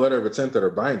parts of the letter of intent that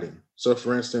are binding. So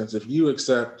for instance, if you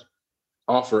accept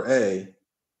offer A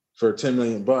for $10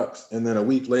 million and then a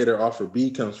week later offer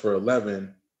B comes for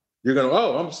 11, you're going to,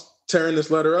 I'm tearing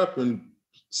this letter up and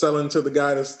selling to the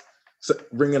guy that's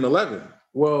bringing 11.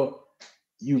 Well,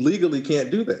 you legally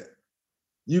can't do that.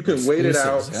 You can wait it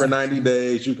out for 90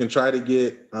 days. You can try to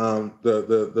get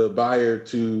the buyer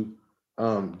to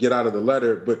get out of the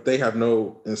letter, but they have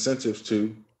no incentives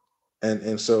to.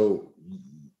 And so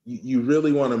you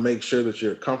really want to make sure that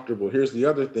you're comfortable. Here's the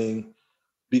other thing.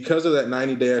 Because of that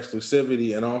 90-day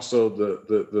exclusivity and also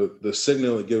the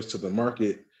signal it gives to the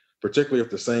market, particularly if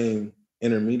the same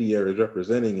intermediary is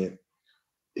representing it,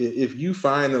 if you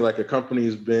find that like a company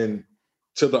has been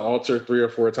to the altar 3 or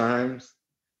 4 times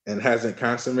and hasn't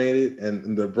consummated,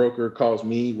 and the broker calls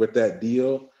me with that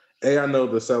deal, A, I know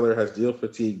the seller has deal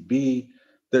fatigue. B,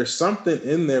 there's something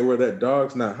in there where that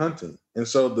dog's not hunting. And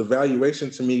so the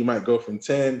valuation to me might go from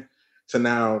 10 to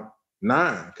now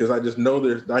 9, because I just know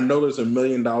there's $1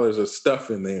 million of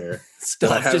stuff in there.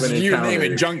 Stuff, just you name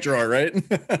it, junk drawer, right?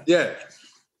 Yeah.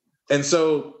 And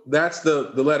so that's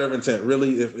the letter of intent.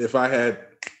 Really, if I had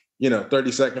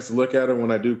 30 seconds to look at it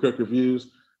when I do quick reviews,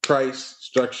 price,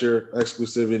 structure,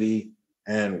 exclusivity,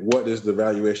 and what is the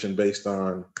valuation based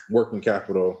on working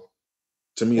capital.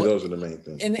 To me, those are the main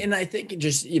things. And I think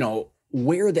just,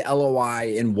 where the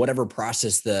LOI and whatever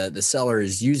process the seller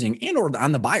is using and or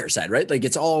on the buyer side, right? Like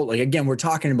it's all like, again, we're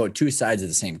talking about 2 sides of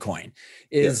the same coin.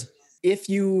 If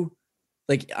you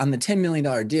like on the $10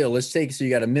 million deal, let's take, so you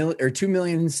got $2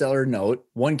 million seller note.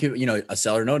 A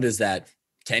seller note, is that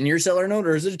 10-year seller note,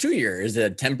 or is it a 2-year? Is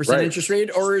it a 10% interest rate,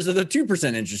 or is it a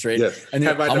 2% interest rate? Yes. And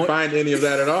have I defined any of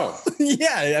that at all?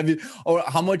 Yeah. I mean, or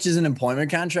how much is an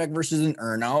employment contract versus an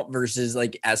earnout versus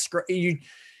like escrow?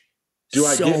 Do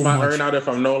I get my earnout if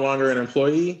I'm no longer an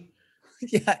employee?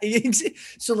 Yeah.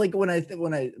 So like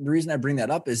the reason I bring that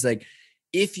up is like,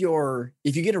 if you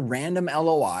get a random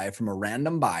LOI from a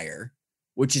random buyer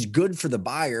which is good for the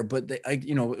buyer. But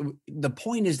the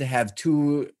point is to have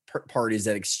two parties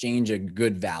that exchange a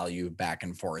good value back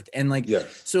and forth. And like,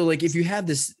 Yes. so like if you have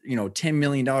this, $10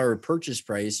 million purchase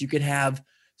price, you could have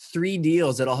 3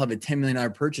 deals that all have a $10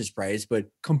 million purchase price, but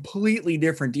completely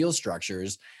different deal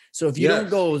structures. So if you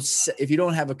if you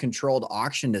don't have a controlled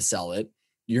auction to sell it,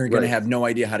 you're going to have no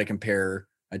idea how to compare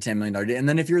a $10 million deal. And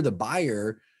then if you're the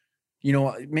buyer,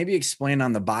 maybe explain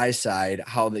on the buy side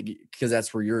because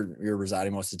that's where you're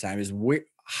residing most of the time, is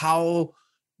how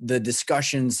the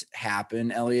discussions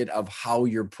happen, Elliot, of how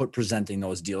you're presenting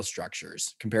those deal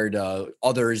structures compared to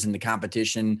others in the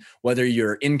competition, whether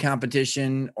you're in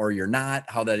competition or you're not,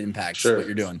 how that impacts what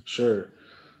you're doing. Sure.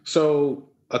 So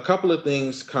a couple of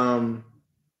things come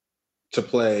to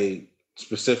play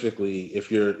specifically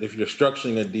if you're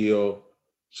structuring a deal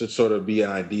should sort of be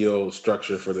an ideal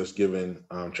structure for this given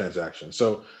transaction.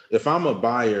 So if I'm a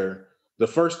buyer, the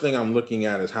first thing I'm looking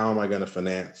at is how am I going to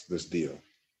finance this deal?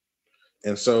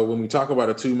 And so when we talk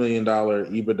about a $2 million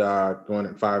EBITDA going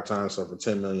at 5 times, so for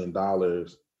 $10 million,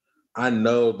 I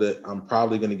know that I'm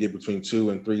probably going to get between 2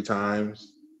 and 3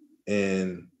 times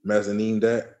in mezzanine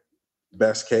debt,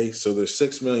 best case. So there's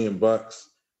 $6 million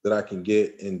that I can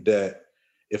get in debt.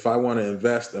 If I want to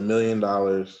invest $1 million,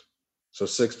 so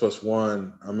 6 plus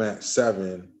 1, I'm at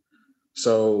 7.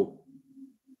 So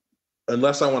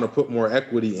unless I want to put more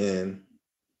equity in,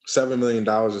 $7 million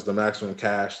is the maximum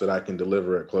cash that I can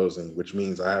deliver at closing, which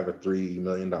means I have a $3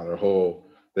 million hole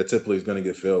that typically is going to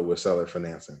get filled with seller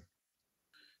financing.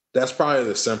 That's probably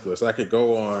the simplest. I could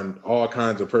go on all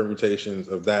kinds of permutations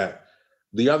of that.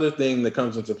 The other thing that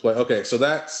comes into play, okay, so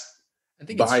that's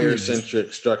buyer-centric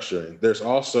structuring. There's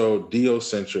also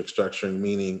deal-centric structuring,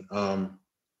 meaning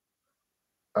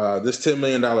this $10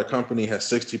 million company has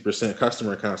 60%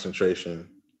 customer concentration.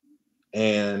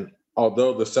 And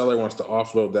although the seller wants to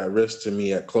offload that risk to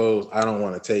me at close, I don't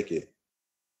want to take it.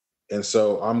 And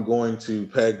so I'm going to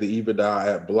peg the EBITDA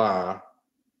at blah.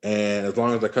 And as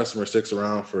long as the customer sticks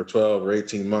around for 12 or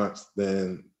 18 months,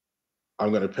 then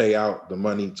I'm going to pay out the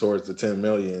money towards the 10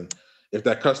 million. If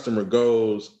that customer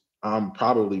goes, I'm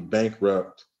probably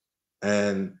bankrupt,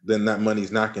 and then that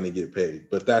money's not going to get paid.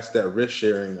 But that's that risk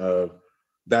sharing of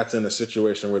that's in a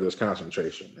situation where there's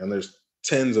concentration. And there's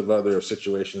tens of other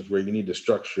situations where you need to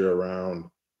structure around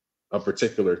a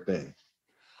particular thing.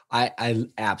 I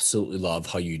absolutely love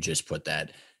how you just put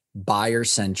that.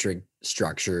 Buyer-centric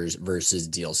structures versus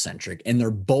deal-centric. And they're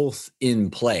both in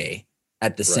play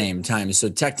at the same time. So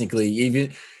technically,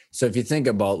 if you think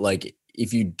about, like,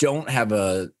 if you don't have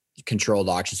a controlled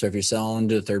auction, so if you're selling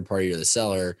to a third party or the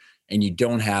seller and you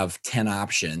don't have 10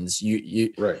 options,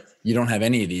 you don't have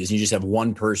any of these. You just have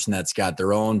one person that's got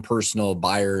their own personal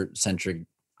buyer-centric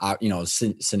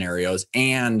scenarios,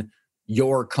 and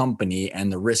your company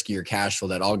and the risk of your cash flow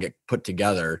that all get put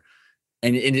together.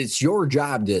 And it's your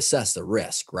job to assess the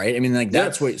risk, right? I mean, like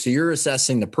that's so you're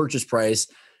assessing the purchase price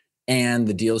and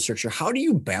the deal structure. How do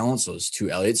you balance those two,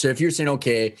 Elliot? So if you're saying,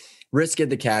 okay, risk at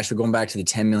the cash, we're going back to the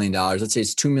 $10 million. Let's say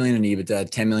it's $2 million in EBITDA,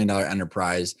 $10 million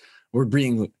enterprise.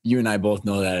 You and I both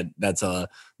know that that's a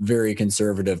very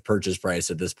conservative purchase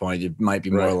price at this point. It might be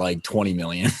more like 20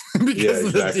 million because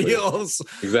of the deals.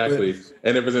 Exactly.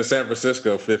 And if it's in San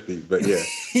Francisco, 50, but yeah.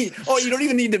 Oh, you don't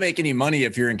even need to make any money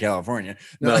if you're in California.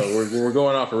 No, we're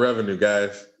going off of revenue,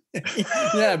 guys.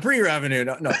 Yeah, pre-revenue.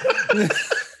 No.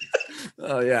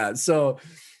 Oh yeah. So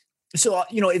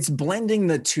it's blending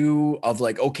the two of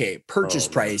like, okay, purchase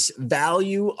price,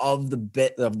 value of the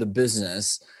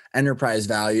business, enterprise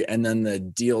value, and then the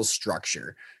deal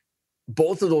structure.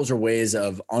 Both of those are ways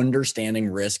of understanding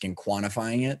risk and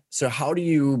quantifying it. So how do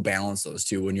you balance those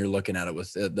two when you're looking at it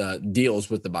with the deals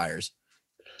with the buyers?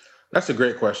 That's a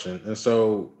great question. And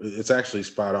so it's actually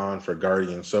spot on for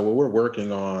Guardian. So what we're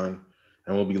working on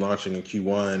and we'll be launching in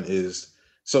Q1 is,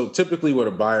 so typically what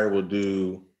a buyer will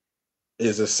do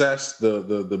is assess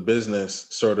the business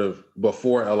sort of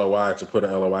before LOI to put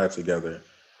an LOI together.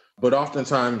 But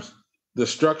oftentimes the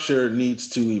structure needs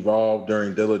to evolve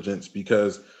during diligence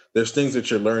because there's things that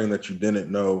you're learning that you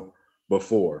didn't know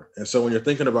before. And so when you're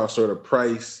thinking about sort of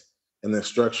price and then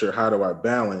structure, how do I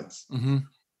balance? Mm-hmm.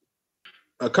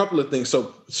 A couple of things.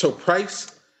 So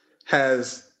price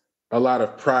has a lot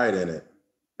of pride in it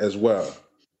as well.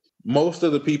 Most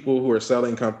of the people who are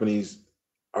selling companies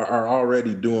are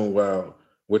already doing well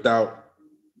without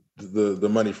the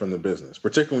money from the business,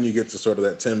 particularly when you get to sort of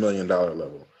that $10 million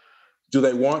level. Do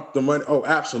they want the money? Oh,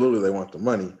 absolutely, they want the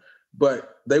money.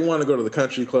 But they want to go to the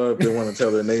country club. They want to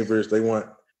tell their neighbors. They want,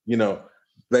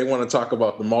 They want to talk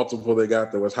about the multiple they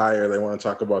got that was higher. They want to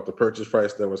talk about the purchase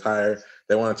price that was higher.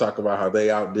 They want to talk about how they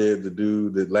outdid the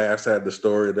dude that last had the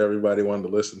story that everybody wanted to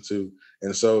listen to.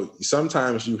 And so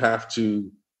sometimes you have to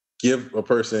give a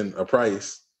person a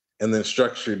price and then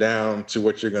structure down to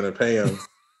what you're going to pay them.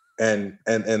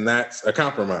 And that's a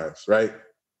compromise, right?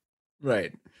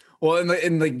 Right. Well,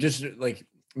 and like just like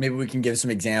maybe we can give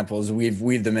some examples. We've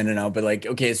weaved them in and out, but like,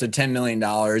 okay, so $10 million,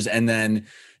 and then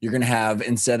you're going to have,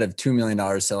 instead of $2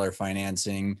 million seller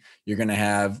financing, you're going to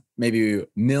have maybe $1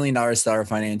 million seller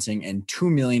financing and $2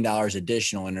 million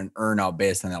additional in an earnout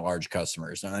based on that large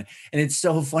customer. So, and it's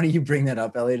so funny you bring that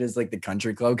up, Elliot, is like the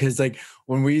country club. Cause like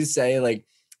when we say like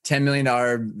 $10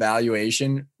 million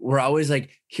valuation, we're always like,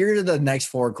 here are the next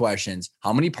 4 questions.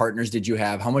 How many partners did you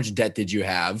have? How much debt did you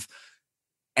have?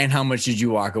 And how much did you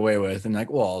walk away with? And like,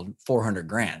 well,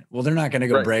 $400,000. Well, they're not going to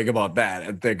go brag about that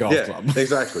at the golf club.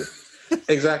 Exactly.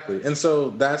 Exactly. And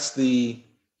so that's the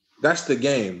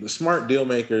game. The smart deal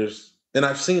makers, and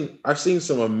I've seen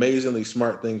some amazingly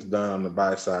smart things done on the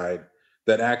buy side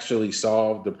that actually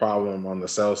solve the problem on the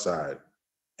sell side.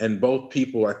 And both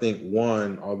people, I think,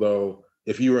 won, although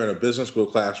if you were in a business school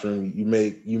classroom, you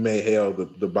may hail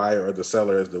the buyer or the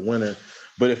seller as the winner.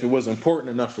 But if it was important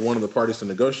enough for one of the parties to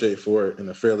negotiate for it in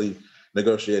a fairly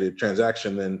negotiated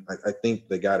transaction, then I think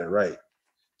they got it right.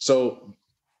 So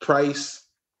price,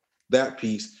 that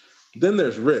piece. Then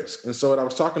there's risk. And so what I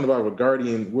was talking about with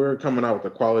Guardian, we're coming out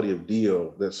with a quality of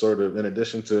deal that sort of, in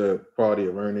addition to quality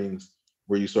of earnings,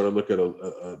 where you sort of look at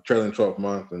a trailing 12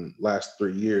 month and last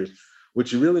 3 years,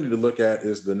 what you really need to look at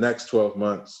is the next 12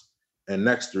 months and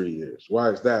next 3 years. Why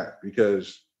is that?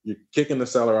 Because you're kicking the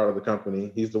seller out of the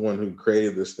company. He's the one who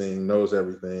created this thing, knows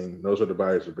everything, knows where the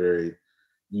buyers are buried.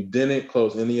 You didn't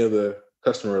close any of the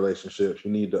customer relationships.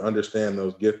 You need to understand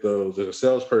those, get those. There's a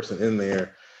salesperson in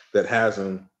there that has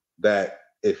them, that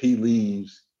if he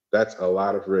leaves, that's a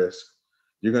lot of risk.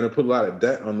 You're going to put a lot of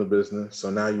debt on the business.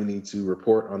 So now you need to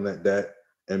report on that debt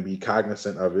and be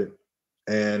cognizant of it.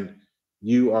 And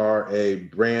you are a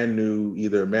brand new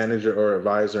either manager or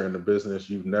advisor in the business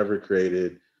you've never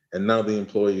created, and none of the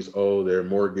employees owe their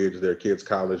mortgage, their kids'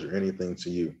 college, or anything to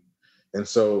you. And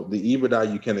so the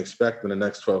EBITDA you can expect in the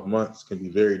next 12 months can be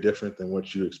very different than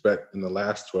what you expect in the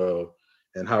last 12.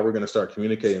 And how we're going to start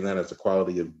communicating that as a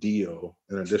quality of deal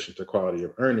in addition to quality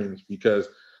of earnings, because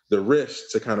the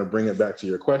risk, to kind of bring it back to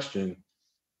your question,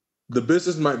 the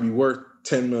business might be worth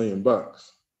 10 million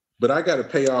bucks, but I got to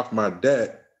pay off my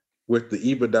debt with the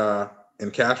EBITDA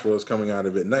and cash flows coming out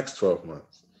of it next 12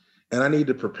 months. And I need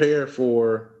to prepare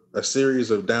for a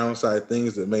series of downside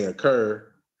things that may occur,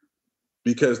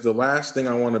 because the last thing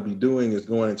I want to be doing is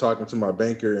going and talking to my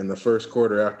banker in the first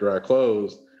quarter after I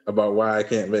close about why I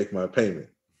can't make my payment.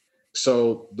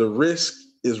 So the risk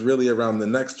is really around the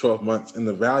next 12 months, and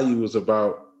the value is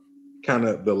about kind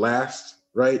of the last,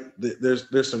 right? There's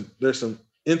some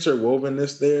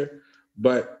interwovenness there,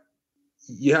 but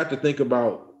you have to think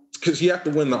about, because you have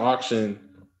to win the auction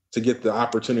to get the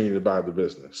opportunity to buy the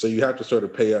business. So you have to sort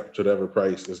of pay up to whatever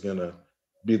price is going to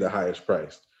be the highest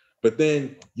price. But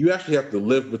then you actually have to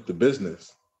live with the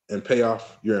business and pay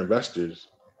off your investors.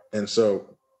 And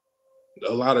so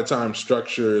a lot of times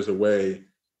structure is a way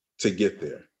to get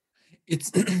there.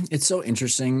 It's so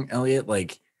interesting, Elliot.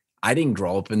 Like, I didn't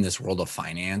grow up in this world of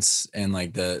finance and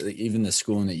like even the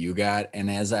schooling that you got.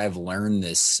 And as I've learned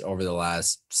this over the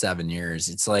last 7 years,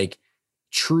 it's like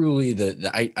truly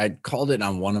I called it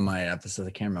on one of my episodes.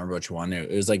 I can't remember which one.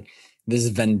 It was like this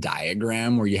Venn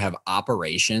diagram where you have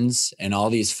operations and all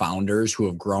these founders who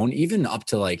have grown even up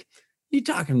to like, you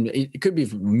talking, it could be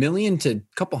from $1 million to a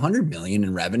couple $100 million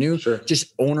in revenue. Sure.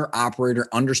 Just owner, operator,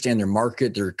 understand their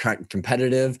market, they're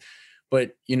competitive.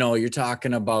 But, you know, you're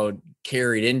talking about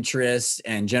carried interest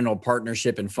and general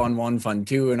partnership and fund 1, fund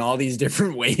 2, and all these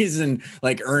different ways, and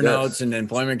like earnouts and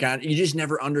employment contract. You just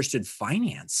never understood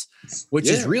finance, which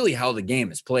is really how the game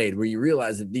is played, where you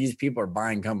realize that these people are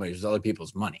buying companies with other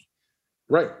people's money.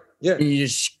 Right. Yeah. And you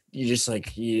just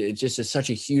like, it's just such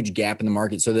a huge gap in the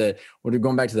market. So when we're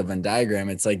going back to the Venn diagram,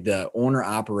 it's like the owner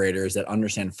operators that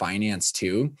understand finance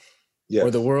too, or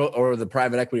the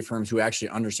private equity firms who actually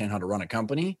understand how to run a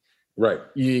company. Right.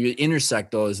 You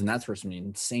intersect those, and that's where some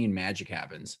insane magic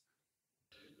happens.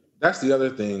 That's the other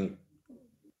thing.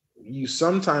 You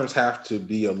sometimes have to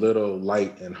be a little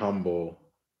light and humble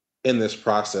in this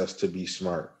process to be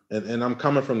smart. And I'm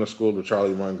coming from the school of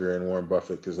Charlie Munger and Warren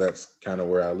Buffett, because that's kind of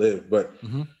where I live. But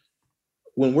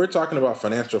when we're talking about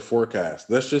financial forecasts,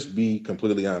 let's just be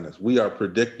completely honest. We are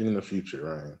predicting the future,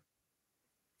 Ryan.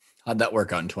 How'd that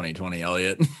work out in 2020,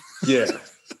 Elliot? Yeah.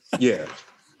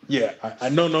 I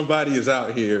know nobody is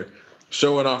out here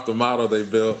showing off the model they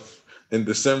built in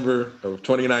December of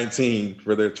 2019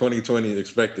 for their 2020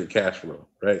 expected cash flow,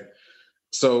 right?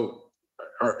 So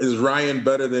is Ryan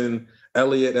better than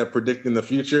Elliott at predicting the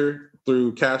future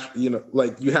through cash?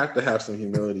 Like you have to have some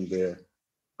humility there.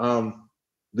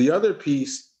 The other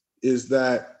piece is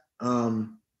that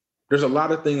there's a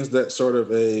lot of things that sort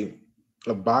of a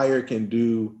buyer can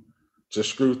do to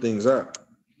screw things up.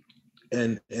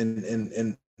 And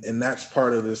that's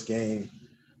part of this game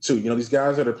too. These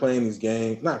guys that are playing these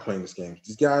games, not playing this game,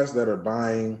 these guys that are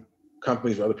buying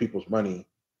companies with other people's money,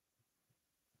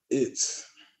 it's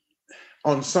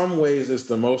on some ways it's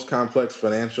the most complex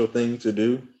financial thing to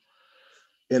do.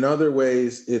 In other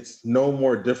ways, it's no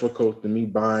more difficult than me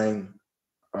buying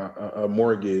a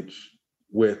mortgage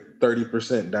with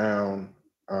 30% down,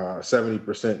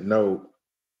 70% note,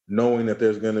 knowing that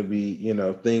there's going to be,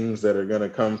 things that are going to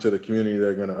come to the community that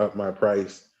are going to up my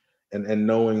price, and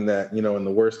knowing that, in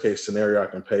the worst case scenario, I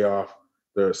can pay off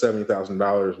the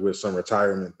 $70,000 with some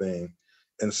retirement thing.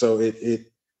 And so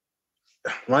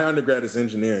my undergrad is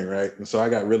engineering, right? And so I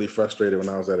got really frustrated when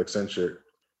I was at Accenture.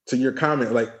 To your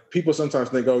comment, like people sometimes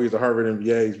think, oh, he's a Harvard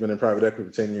MBA, he's been in private equity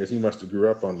for 10 years, he must have grew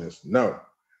up on this. No,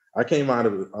 I came out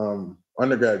of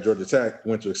undergrad at Georgia Tech,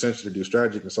 went to Accenture to do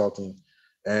strategy consulting,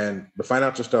 and the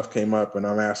financial stuff came up, and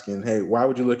I'm asking, hey, why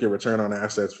would you look at return on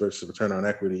assets versus return on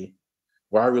equity?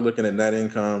 Why are we looking at net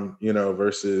income,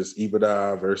 versus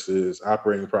EBITDA versus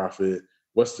operating profit?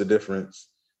 What's the difference?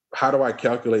 How do I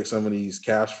calculate some of these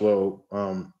cash flow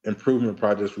improvement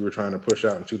projects we were trying to push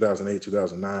out in 2008,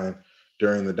 2009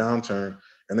 during the downturn?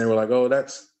 And they were like, oh,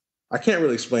 I can't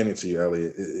really explain it to you,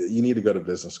 Elliott. You need to go to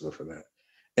business school for that.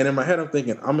 And in my head, I'm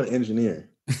thinking, I'm an engineer.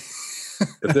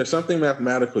 If there's something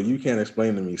mathematical you can't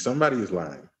explain to me, somebody is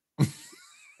lying.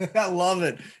 I love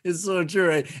it. It's so true.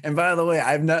 Right? And by the way,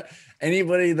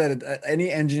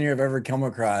 any engineer I've ever come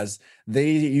across,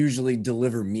 they usually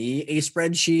deliver me a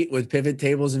spreadsheet with pivot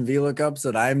tables and VLOOKUPs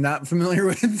that I'm not familiar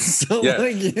with. So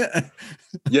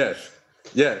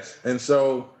Yes. And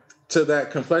so to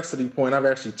that complexity point, I've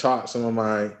actually taught some of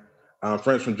my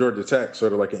friends from Georgia Tech,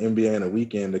 sort of like an MBA in a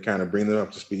weekend to kind of bring them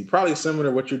up to speed. Probably similar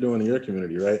to what you're doing in your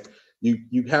community, right?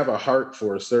 You have a heart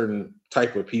for a certain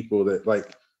type of people that,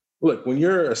 like, look, when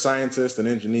you're a scientist and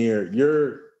engineer,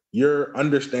 your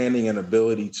understanding and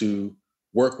ability to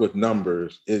work with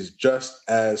numbers is just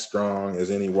as strong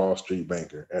as any Wall Street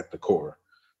banker at the core.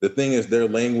 The thing is, their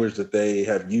language that they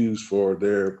have used for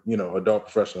their, adult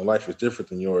professional life is different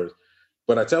than yours.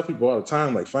 But I tell people all the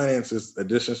time, like, finance is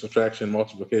addition, subtraction,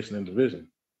 multiplication, and division.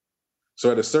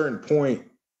 So at a certain point,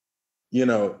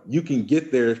 you can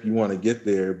get there if you want to get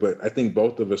there. But I think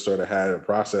both of us sort of had a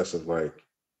process of like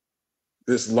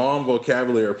this long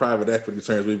vocabulary of private equity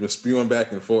terms we've been spewing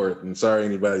back and forth. And sorry,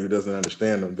 anybody who doesn't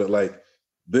understand them, but like,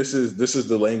 this is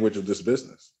the language of this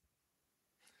business.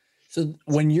 So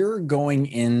when you're going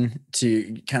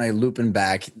into kind of looping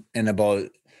back and about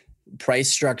price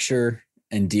structure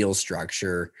and deal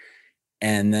structure,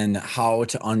 and then how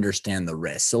to understand the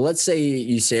risk. So let's say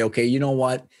you say, okay, you know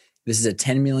what? This is a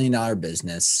 $10 million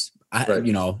business. Right.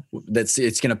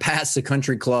 It's going to pass the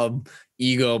country club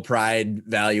ego pride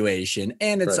valuation.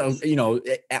 And it's,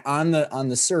 right. On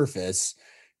the surface,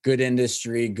 good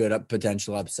industry, good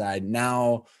potential upside.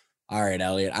 Now, all right,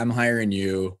 Elliott, I'm hiring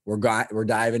you. We're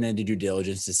diving into due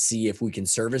diligence to see if we can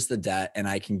service the debt and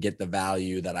I can get the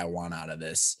value that I want out of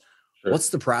this. Sure. What's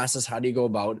the process? How do you go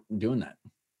about doing that?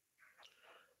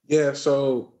 Yeah,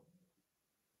 so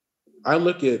I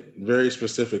look at very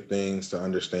specific things to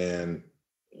understand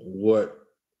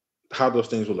how those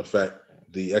things will affect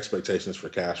the expectations for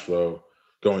cash flow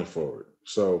going forward.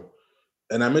 So,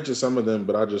 and I mentioned some of them,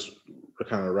 but I'll just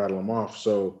kind of rattle them off.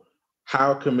 So,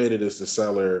 how committed is the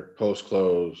seller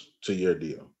post-close to your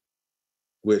deal?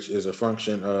 Which is a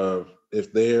function of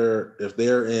if they're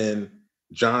in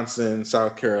Johnson,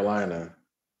 South Carolina,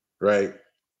 right?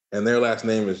 And their last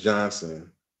name is Johnson,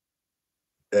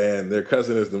 and their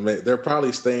cousin is they're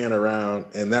probably staying around,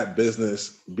 and that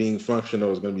business being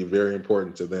functional is going to be very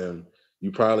important to them.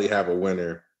 You probably have a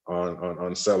winner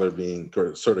on seller being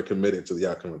sort of committed to the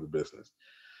outcome of the business.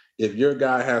 If your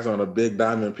guy has on a big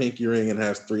diamond pinky ring and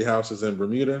has 3 houses in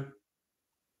Bermuda,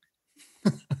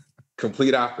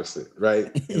 complete opposite,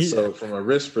 right? And so from a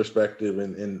risk perspective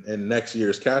and next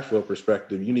year's cash flow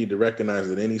perspective, you need to recognize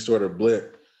that any sort of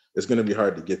blip, it's going to be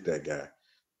hard to get that guy.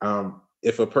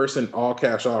 If a person all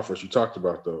cash offers, you talked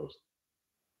about those.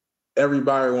 Every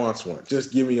buyer wants one.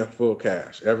 Just give me a full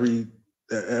cash. Every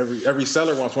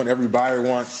seller wants one. Every buyer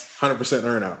wants 100%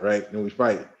 earnout, right? And we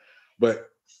fight. But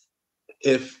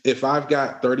if I've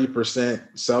got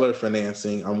 30% seller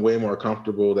financing, I'm way more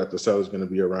comfortable that the seller's going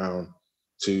to be around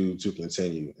to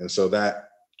continue. And so that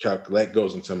that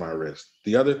goes into my risk.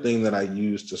 The other thing that I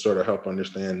use to sort of help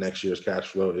understand next year's cash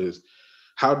flow is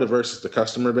how diverse is the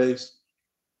customer base?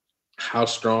 How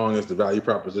strong is the value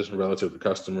proposition relative to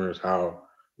customers? How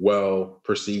well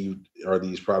perceived are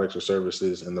these products or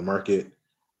services in the market?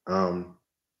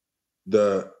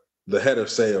 The head of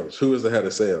sales, who is the head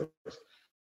of sales?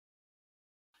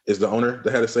 Is the owner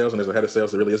the head of sales, and there's a head of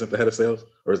sales that really isn't the head of sales?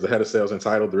 Or is the head of sales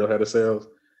entitled the real head of sales?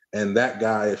 And that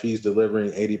guy, if he's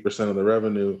delivering 80% of the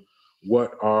revenue,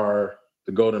 what are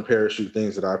the golden parachute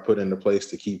things that I put into place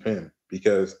to keep him?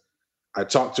 Because I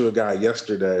talked to a guy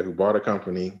yesterday who bought a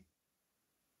company.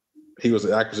 He was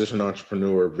an acquisition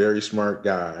entrepreneur, very smart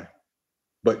guy,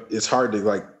 but it's hard to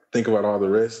like think about all the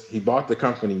risks. He bought the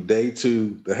company. Day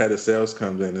 2, the head of sales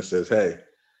comes in and says, hey,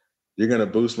 you're going to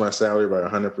boost my salary by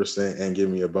 100% and give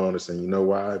me a bonus. And you know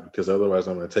why? Because otherwise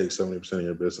I'm going to take 70% of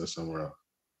your business somewhere else.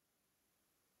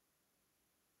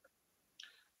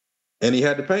 And he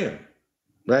had to pay him,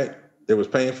 right? It was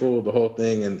painful, the whole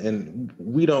thing. And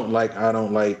I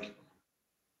don't like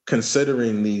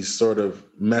considering these sort of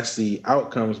messy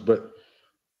outcomes, but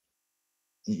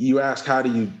you ask, how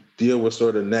do you deal with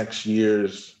sort of next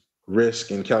year's risk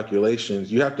and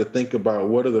calculations? You have to think about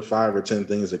what are the 5 or 10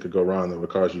 things that could go wrong that would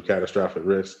cause you catastrophic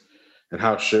risk, and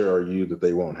how sure are you that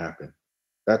they won't happen?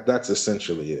 That's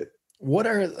essentially it. What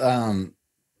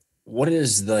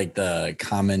is like the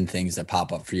common things that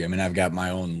pop up for you? I mean, I've got my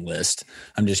own list.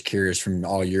 I'm just curious from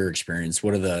all your experience.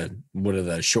 What's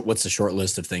the short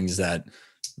list of things that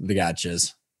the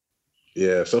gotchas?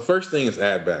 Yeah. So first thing is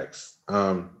add backs.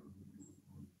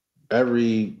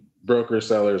 Every broker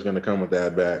seller is going to come with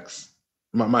add backs.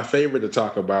 My favorite to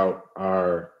talk about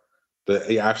are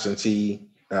the absentee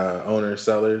owner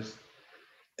sellers.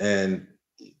 And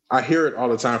I hear it all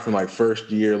the time from like first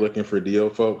year looking for deal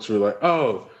folks who are like,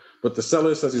 oh, but the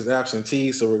seller says he's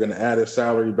absentee, so we're going to add his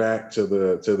salary back to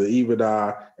the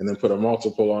EBITDA and then put a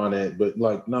multiple on it. But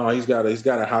like, no, he's got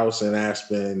a house in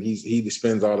Aspen. He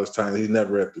spends all his time. He's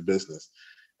never at the business.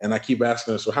 And I keep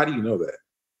asking him, so how do you know that?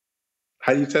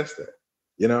 How do you test that?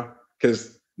 You know,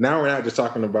 because now we're not just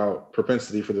talking about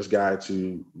propensity for this guy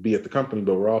to be at the company,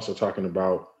 but we're also talking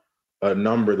about a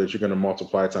number that you're going to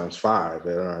multiply times 5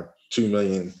 at our 2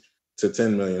 million to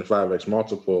 10 million, 5x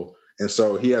multiple. And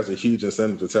so he has a huge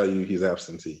incentive to tell you he's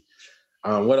absentee.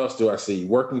 What else do I see?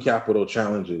 Working capital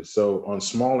challenges. So on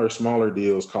smaller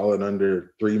deals, call it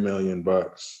under $3 million,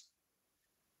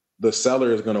 the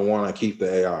seller is going to want to keep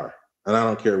the AR. And I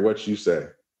don't care what you say.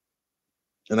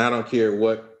 And I don't care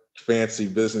what fancy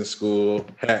business school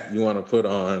hat you want to put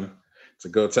on to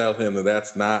go tell him that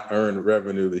that's not earned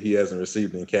revenue that he hasn't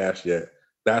received in cash yet.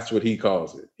 That's what he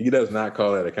calls it. He does not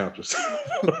call that accounts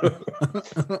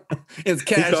receivable. It's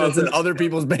cash that's in other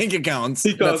people's bank accounts.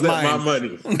 He calls that my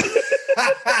money.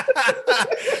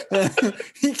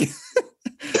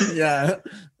 Yeah.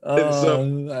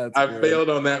 So I failed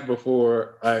on that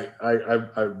before.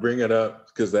 I bring it up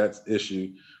because that's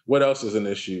issue. What else is an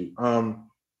issue?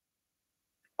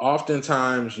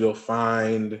 Oftentimes you'll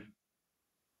find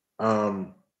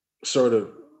sort of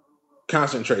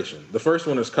concentration. The first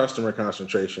one is customer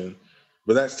concentration,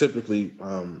 but that's typically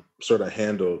sort of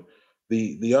handled.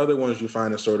 The other ones you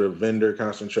find is sort of vendor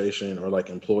concentration or like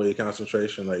employee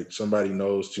concentration, like somebody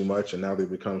knows too much and now they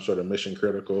become sort of mission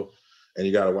critical and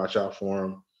you got to watch out for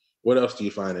them. What else do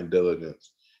you find in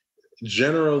diligence?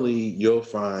 Generally, you'll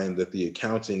find that the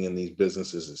accounting in these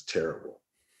businesses is terrible.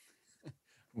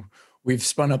 We've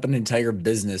spun up an entire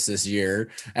business this year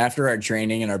after our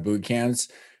training and our boot camps.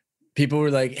 People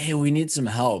were like, hey, we need some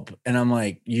help. And I'm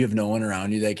like, you have no one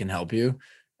around you that can help you?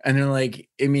 And they're like,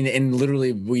 I mean, and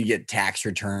literally we get tax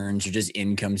returns or just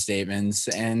income statements.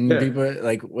 And people are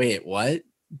like, wait, what?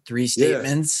 3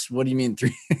 statements? Yeah. What do you mean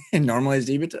 3 normalized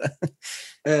EBITDA?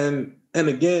 And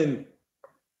again,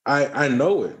 I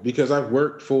know it because I've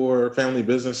worked for family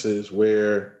businesses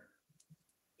where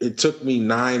it took me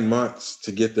 9 months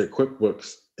to get their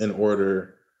QuickBooks in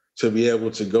order to be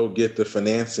able to go get the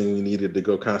financing we needed to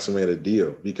go consummate a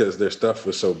deal because their stuff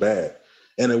was so bad.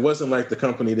 And it wasn't like the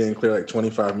company didn't clear like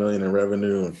 25 million in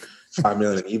revenue and 5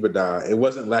 million in EBITDA. It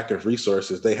wasn't lack of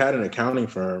resources. They had an accounting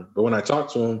firm, but when I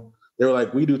talked to them, they were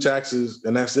like, we do taxes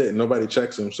and that's it. Nobody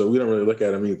checks them. So we don't really look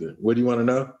at them either. What do you want to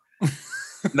know?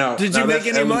 Now, did you make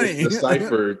any money?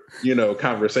 Deciphered,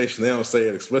 conversation. They don't say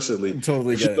it explicitly.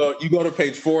 Totally. You go to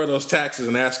page 4 of those taxes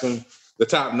and ask them the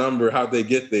top number, how'd they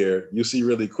get there? You see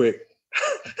really quick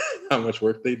how much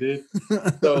work they did.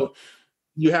 So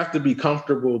you have to be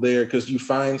comfortable there because you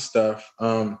find stuff.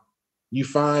 You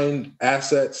find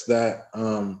assets that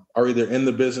are either in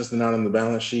the business and not on the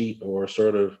balance sheet or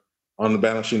sort of on the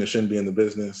balance sheet and shouldn't be in the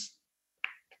business.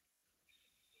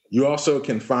 You also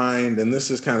can find, and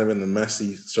this is kind of in the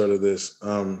messy sort of this,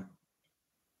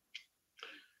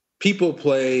 people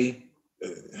play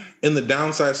in the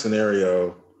downside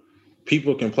scenario,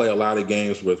 people can play a lot of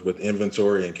games with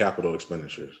inventory and capital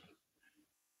expenditures.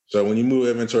 So when you move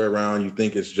inventory around, you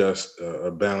think it's just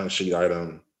a balance sheet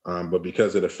item, but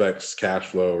because it affects cash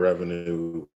flow,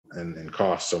 revenue, and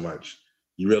cost so much,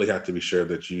 you really have to be sure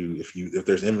that if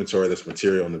there's inventory that's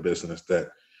material in the business, that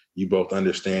you both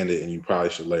understand it and you probably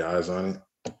should lay eyes on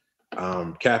it.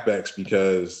 CapEx,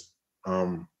 because,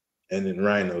 and then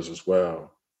Ryan knows as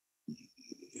well,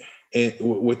 and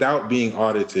without being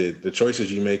audited, the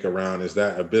choices you make around, is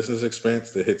that a business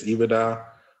expense that hits EBITDA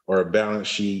or a balance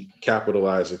sheet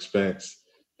capitalized expense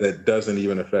that doesn't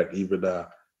even affect EBITDA?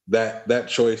 That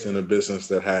choice in a business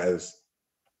that has,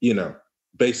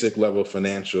 basic level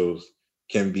financials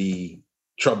can be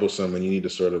troublesome, and you need to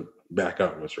sort of back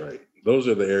up what's right. Those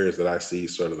are the areas that I see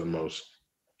sort of the most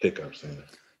hiccups in.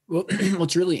 Well,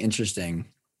 what's really interesting,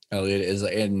 Elliot, is,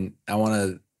 and I want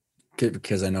to,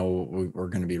 because I know we're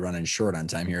going to be running short on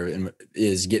time here, and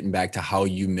is getting back to how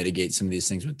you mitigate some of these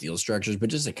things with deal structures. But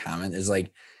just a comment is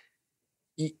like,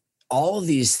 all of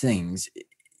these things,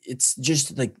 it's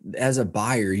just like, as a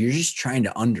buyer, you're just trying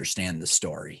to understand the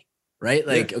story, right?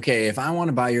 Like, okay, if I want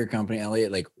to buy your company,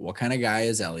 Elliot, like, what kind of guy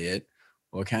is Elliot?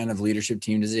 What kind of leadership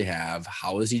team does he have?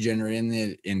 How is he generating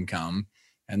the income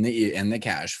and the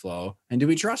cash flow? And do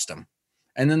we trust him?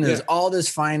 And then there's all this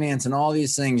finance and all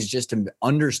these things just to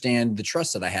understand the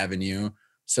trust that I have in you,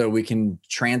 so we can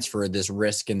transfer this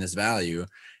risk and this value.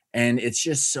 And it's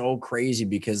just so crazy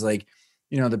because, like,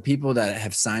 the people that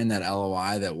have signed that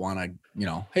LOI that want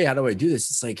to, hey, how do I do this?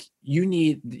 It's like, you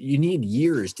need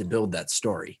years to build that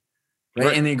story.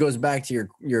 Right. And it goes back to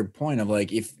your point of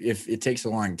like, if it takes a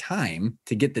long time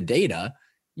to get the data,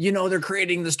 they're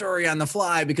creating the story on the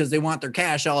fly because they want their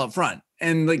cash all up front.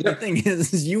 And like, the thing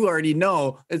is, you already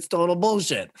know it's total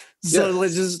bullshit. So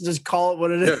let's just call it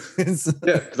what it is.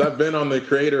 Yeah. Cause I've been on the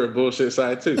creator of bullshit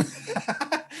side too.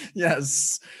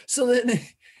 Yes. So then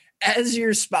as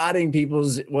you're spotting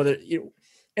people's,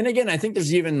 and again, I think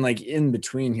there's even like in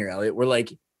between here, Elliot, where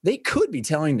like they could be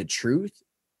telling the truth,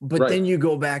 but then you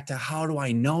go back to, how do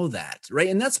I know that? Right.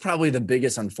 And that's probably the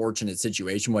biggest unfortunate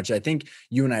situation, which I think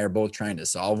you and I are both trying to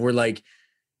solve. We're like,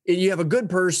 you have a good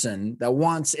person that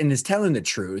wants and is telling the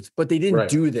truth, but they didn't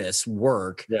do this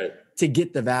work to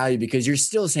get the value, because you're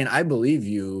still saying, I believe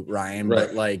you, Ryan,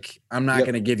 but like, I'm not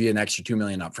going to give you an extra $2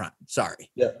 million up front. Sorry.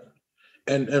 Yeah.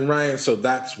 And Ryan, so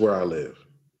that's where I live.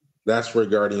 That's where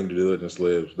Guardian Due Diligence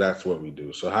lives. That's what we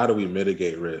do. So how do we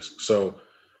mitigate risk? So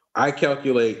I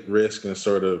calculate risk in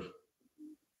sort of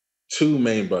two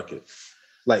main buckets,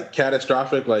 like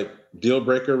catastrophic, like deal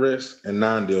breaker risk, and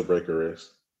non-deal breaker risk.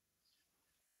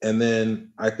 And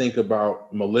then I think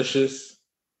about malicious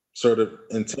sort of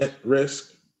intent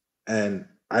risk, and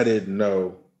I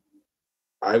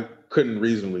couldn't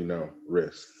reasonably know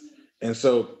risk. And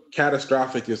so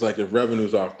catastrophic is like if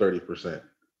revenue's off 30%,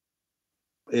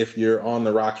 if you're on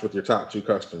the rocks with your top two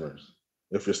customers,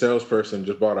 if your salesperson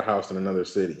just bought a house in another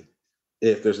city,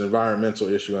 if there's an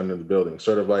environmental issue under the building,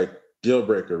 sort of like deal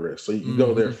breaker risk. So you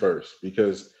go there first,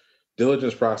 because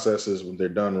diligence processes, when they're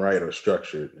done right, are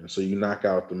structured. And so you knock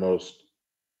out the most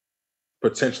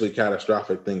potentially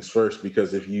catastrophic things first,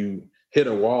 because if you hit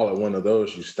a wall at one of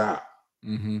those, you stop.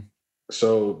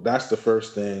 So that's the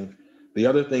first thing. The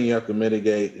other thing you have to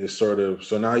mitigate is sort of,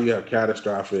 so now you have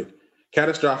catastrophic.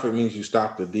 Catastrophic means you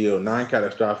stop the deal.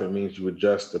 Non-catastrophic means you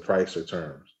adjust the price or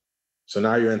terms. So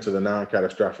now you're into the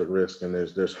non-catastrophic risk, and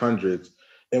there's hundreds.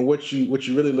 And what you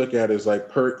really look at is like,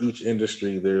 per each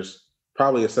industry, there's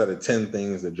probably a set of 10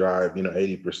 things that drive,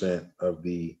 80% of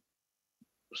the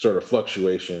sort of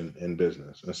fluctuation in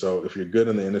business. And so if you're good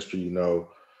in the industry, you know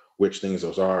which things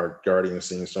those are. Guardian's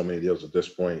seen so many deals at this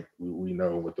point. We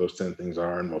know what those 10 things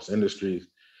are in most industries.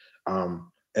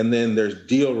 And then there's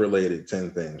deal related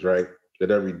 10 things, right,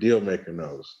 that every deal maker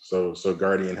knows. So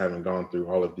Guardian, having gone through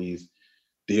all of these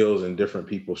deals and different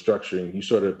people structuring, you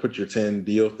sort of put your 10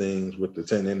 deal things with the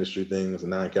 10 industry things and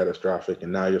non-catastrophic,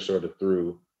 and now you're sort of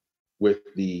through with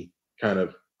the kind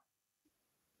of,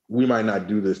 we might not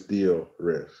do this deal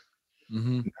risk.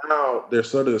 Now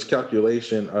there's sort of this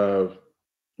calculation of,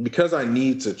 because I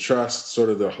need to trust sort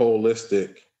of the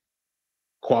holistic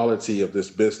quality of this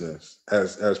business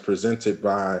as presented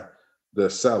by the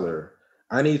seller,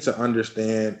 I need to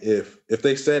understand if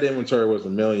they said inventory was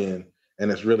 $1 million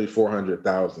and it's really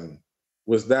 400,000,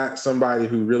 was that somebody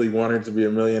who really wanted to be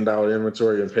 $1 million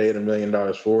inventory and paid $1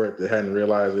 million for it, that hadn't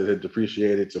realized it had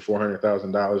depreciated to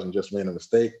 $400,000 and just made a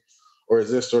mistake? Or is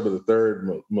this sort of the third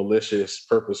malicious,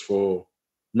 purposeful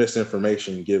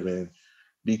misinformation given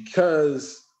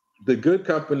because the good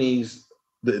companies,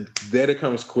 the data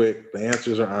comes quick, the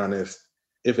answers are honest.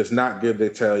 If it's not good, they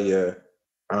tell you.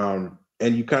 And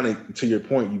you kind of, to your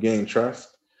point, you gain trust.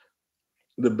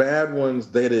 The bad ones,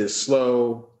 data is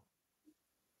slow.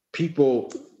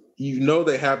 People,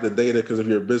 they have the data because if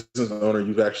you're a business owner,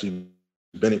 you've actually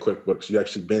been in QuickBooks, you've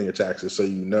actually been in your taxes.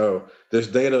 So there's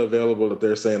data available that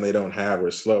they're saying they don't have or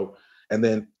it's slow. And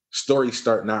then stories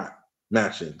start not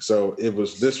matching. So it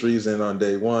was this reason on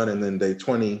day 1, and then day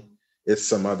 20, it's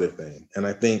some other thing. And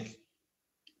I think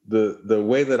the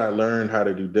way that I learned how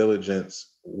to do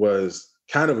diligence was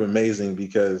kind of amazing,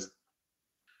 because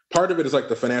part of it is like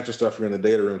the financial stuff. You're in the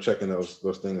data room checking those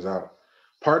things out.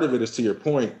 Part of it is, to your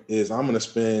point, is I'm going to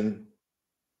spend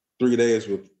 3 days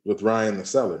with Ryan, the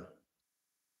seller.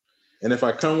 And if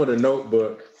I come with a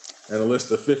notebook and a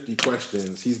list of 50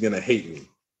 questions, he's going to hate me.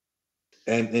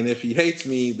 And if he hates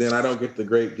me, then I don't get the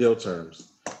great deal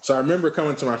terms. So I remember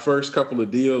coming to my first couple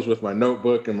of deals with my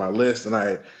notebook and my list, and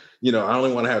I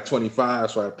only want to have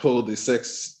 25. So I pulled the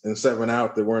 6 and 7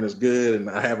 out that weren't as good. And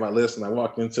I had my list, and I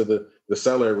walked into the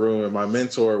seller room, and my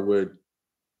mentor would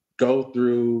go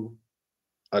through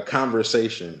a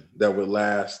conversation that would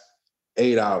last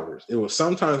 8 hours. It would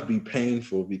sometimes be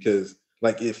painful because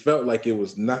it felt like it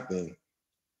was nothing,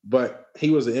 but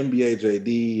he was an NBA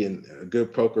JD and a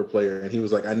good poker player. And he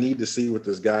was like, I need to see what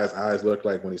this guy's eyes look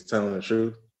like when he's telling the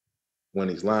truth, when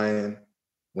he's lying,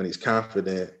 when he's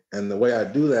confident. And the way I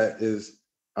do that is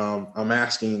I'm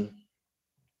asking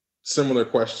similar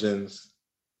questions,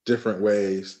 different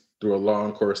ways through a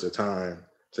long course of time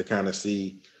to kind of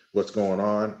see what's going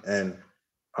on. And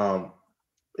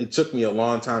it took me a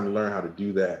long time to learn how to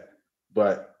do that.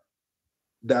 But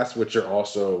that's what you're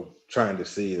also trying to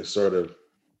see, is sort of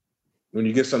when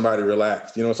you get somebody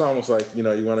relaxed, it's almost like, you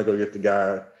want to go get the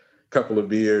guy a couple of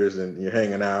beers and you're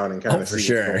hanging out and kind of see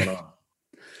what's going on.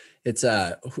 It's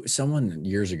someone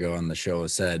years ago on the show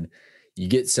said, you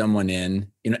get someone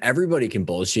in, everybody can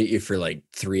bullshit you for like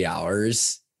 3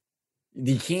 hours.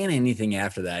 You can't anything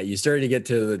after that. You start to get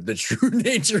to the true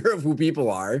nature of who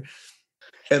people are.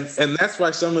 And that's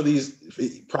why some of these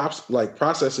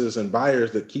processes and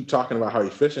buyers that keep talking about how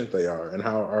efficient they are and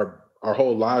how our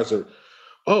whole lives are,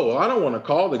 I don't want to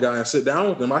call the guy and sit down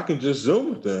with them. I can just Zoom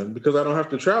with them because I don't have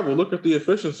to travel. Look at the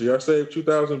efficiency. I saved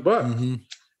 $2,000. Mm-hmm.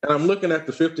 And I'm looking at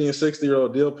the 50 and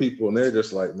 60-year-old deal people, and they're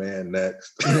just like, man,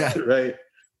 next. Yeah. Right.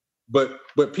 But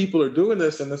people are doing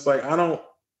this, and it's like, I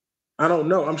don't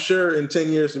know. I'm sure in 10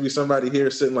 years there'll be somebody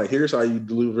here sitting like, here's how you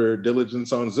deliver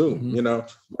diligence on Zoom,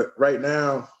 mm-hmm. But right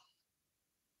now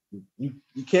you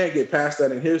can't get past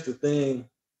that. And here's the thing,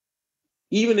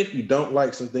 even if you don't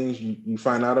like some things you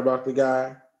find out about the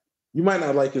guy, you might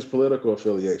not like his political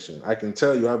affiliation. I can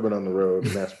tell you, I've been on the road,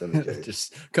 and that's been the case.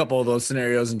 Just a couple of those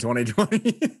scenarios in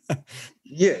 2020.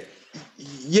 Yeah.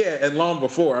 And long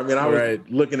before. I mean, I was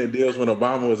looking at deals when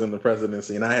Obama was in the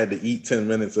presidency, and I had to eat 10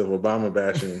 minutes of Obama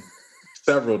bashing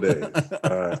several days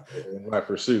in my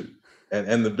pursuit.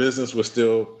 And the business was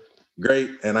still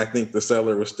great. And I think the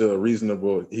seller was still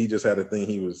reasonable. He just had a thing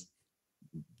he was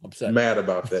mad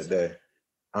about that day.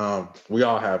 We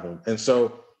all have them. And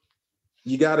so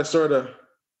you got to sort of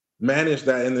manage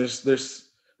that. And there's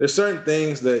certain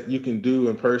things that you can do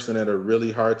in person that are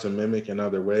really hard to mimic in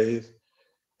other ways.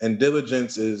 And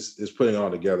diligence is putting it all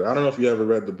together. I don't know if you ever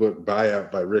read the book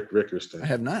Buyout by Rick Rickerson. I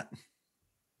have not.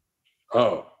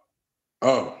 Oh.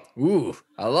 Ooh,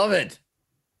 I love it.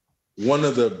 One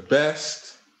of the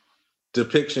best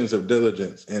depictions of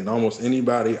diligence, and almost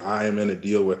anybody I am in a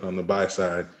deal with on the buy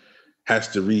side has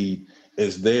to read,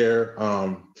 is their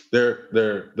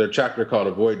chapter called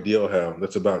Avoid Deal Hell.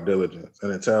 That's about diligence.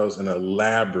 And it tells an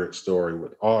elaborate story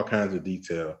with all kinds of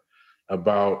detail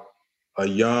about a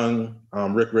young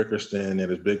Rick Rickerson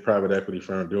and his big private equity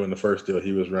firm doing the first deal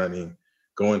he was running,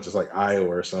 going to like Iowa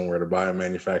or somewhere to buy a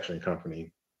manufacturing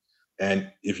company.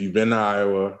 And if you've been to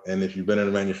Iowa and if you've been in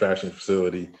a manufacturing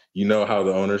facility, you know how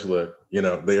the owners look.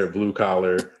 They are blue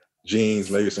collar, jeans,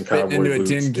 maybe some cowboy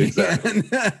boots. Exactly.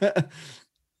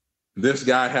 This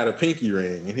guy had a pinky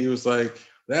ring, and he was like,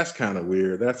 that's kind of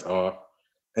weird. That's off.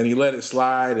 And he let it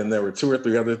slide. And there were 2 or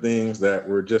 3 other things that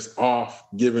were just off,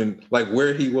 given like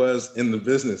where he was in the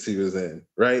business he was in.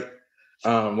 Right.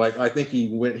 I think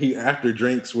he after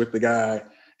drinks with the guy.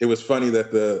 It was funny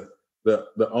that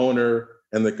the owner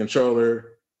and the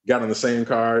controller got on the same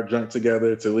car, jumped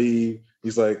together to leave.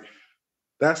 He's like,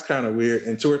 that's kind of weird.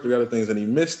 And 2 or 3 other things, and he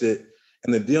missed it.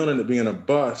 And the deal ended up being a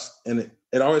bust. And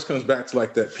it always comes back to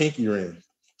like that pinky ring.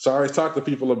 So I always talk to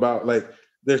people about like,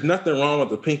 there's nothing wrong with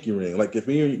the pinky ring. Like if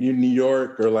you're in New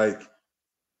York or like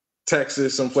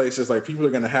Texas, some places, like people are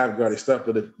going to have gaudy stuff,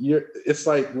 but it's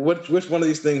like, which one of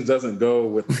these things doesn't go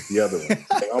with the other one?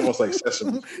 Like, almost like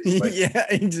Sesame Street. Like, yeah,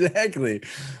 exactly.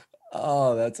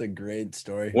 Oh, that's a great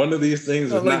story. One of these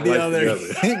things is not like the other.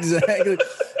 Exactly.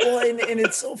 Well, and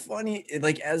it's so funny.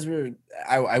 Like as we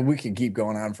could keep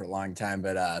going on for a long time,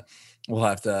 but we'll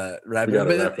have to wrap it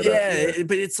up. But yeah,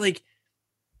 but it's like,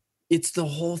 it's the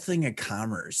whole thing of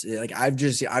commerce. Like I've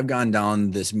gone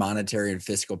down this monetary and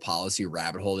fiscal policy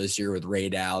rabbit hole this year with Ray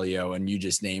Dalio and you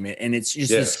just name it. And it's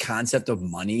just this concept of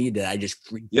money that I just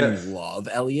freaking love,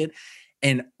 Elliot.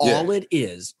 And all it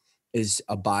is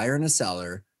a buyer and a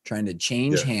seller trying to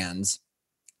change hands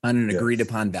on an agreed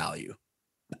upon value.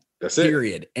 That's it.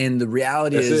 Period. And the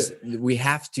reality is we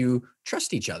have to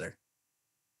trust each other.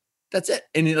 That's it.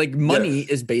 And like money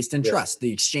is based in trust.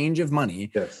 The exchange of money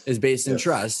is based in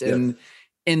trust. And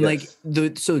like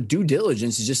so due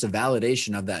diligence is just a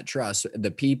validation of that trust.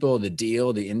 The people, the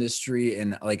deal, the industry,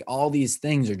 and like all these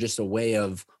things are just a way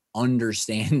of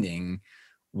understanding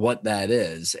what that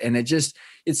is. And it's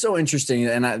so interesting.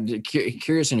 And I'm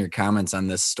curious in your comments on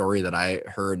this story that I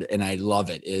heard, and I love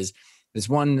it, is this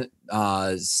one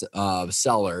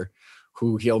seller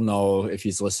who he'll know if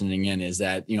he's listening in, is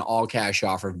that, all cash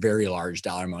offer, very large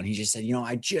dollar amount. He just said,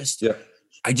 I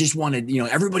just wanted,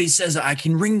 everybody says I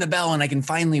can ring the bell and I can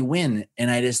finally win. And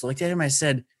I just looked at him. I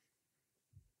said,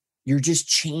 you're just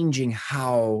changing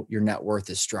how your net worth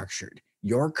is structured.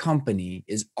 Your company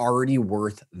is already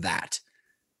worth that.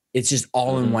 It's just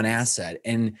all in one asset.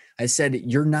 And I said,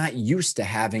 you're not used to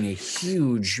having a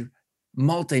huge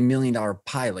multi-million-dollar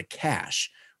pile of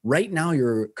cash. Right now,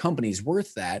 your company's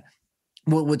worth that.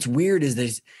 Well, what's weird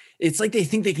is it's like they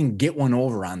think they can get one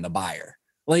over on the buyer.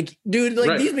 Like, dude,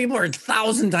 these people are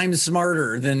 1,000 times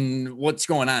smarter than what's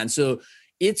going on. So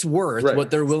it's worth what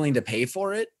they're willing to pay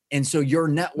for it. And so your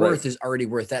net worth is already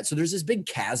worth that. So there's this big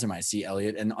chasm I see,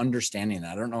 Elliot, and understanding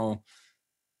that. I don't know.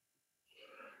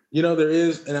 There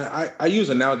is, and I use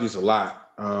analogies a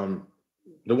lot.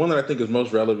 The one that I think is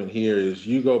most relevant here is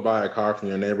you go buy a car from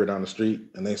your neighbor down the street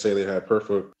and they say they have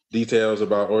perfect details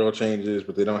about oil changes,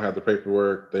 but they don't have the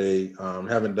paperwork. They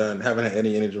haven't had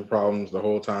any engine problems the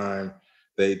whole time.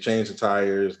 They changed the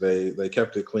tires. They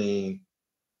kept it clean.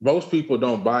 Most people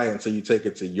don't buy it until you take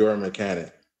it to your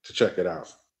mechanic to check it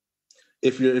out.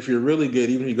 If you're really good,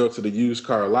 even if you go to the used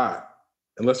car lot,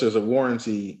 unless there's a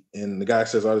warranty and the guy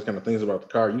says all these kind of things about the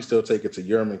car, you still take it to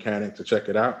your mechanic to check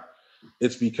it out.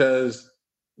 It's because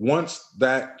once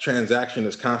that transaction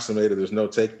is consummated, there's no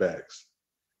take backs.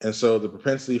 And so the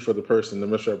propensity for the person to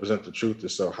misrepresent the truth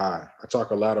is so high. I talk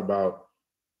a lot about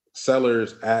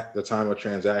sellers at the time of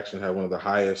transaction have one of the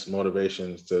highest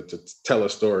motivations to tell a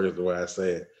story, is the way I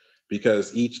say it,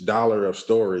 because each dollar of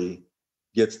story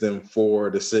gets them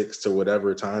 4 to 6 to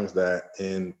whatever times that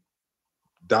in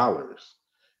dollars.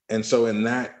 And so in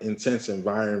that intense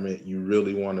environment, you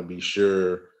really want to be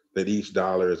sure that each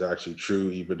dollar is actually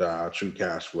true EBITDA, true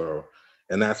cash flow.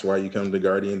 And that's why you come to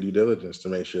Guardian Due Diligence, to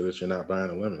make sure that you're not buying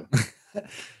a lemon.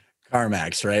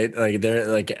 CarMax, right?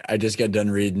 I just got done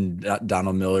reading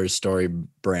Donald Miller's Story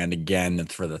Brand again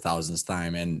for the 1000th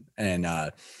time. And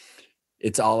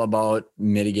it's all about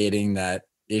mitigating that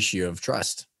issue of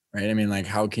trust, right? I mean, like,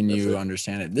 how can you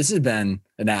understand it? This has been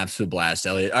an absolute blast,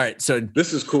 Elliot. All right. So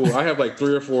this is cool. I have like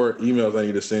 3 or 4 emails I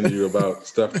need to send you about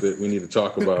stuff that we need to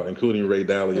talk about, including Ray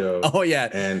Dalio. Oh yeah.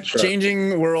 And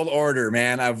Changing World Order,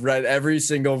 man. I've read every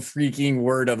single freaking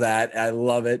word of that. I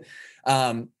love it.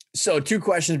 So 2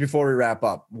 questions before we wrap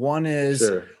up. One is,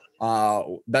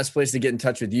 best place to get in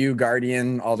touch with you,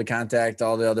 Guardian, all the contact,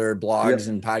 all the other blogs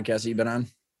and podcasts that you've been on.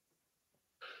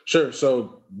 Sure.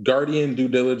 So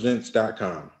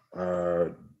guardianduediligence.com.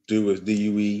 Do is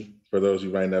DUE for those who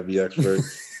might not be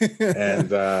experts. And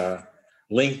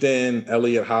LinkedIn,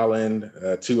 Elliot Holland,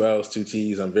 2 L's, 2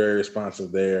 T's. I'm very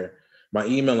responsive there. My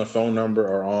email and phone number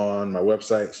are on my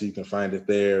website, so you can find it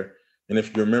there. And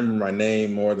if you remember my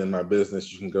name more than my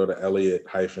business, you can go to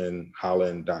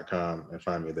elliot-holland.com and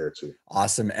find me there too.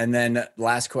 Awesome. And then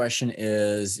last question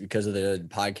is, because of the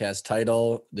podcast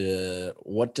title,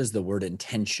 what does the word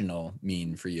intentional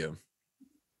mean for you?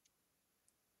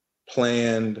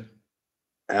 Planned,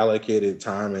 allocated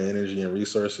time and energy and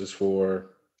resources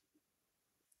for,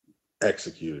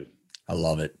 executed. I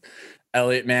love it.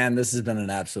 Elliot, man, this has been an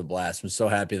absolute blast. I'm so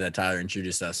happy that Tyler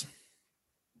introduced us.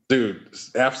 Dude,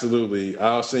 absolutely.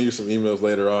 I'll send you some emails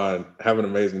later on. Have an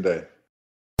amazing day.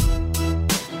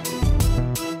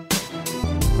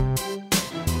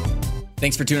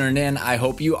 Thanks for tuning in. I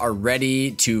hope you are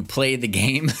ready to play the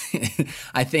game.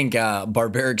 I think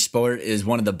barbaric sport is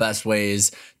one of the best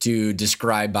ways to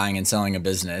describe buying and selling a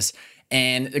business.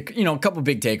 And, you know, a couple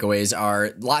big takeaways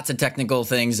are lots of technical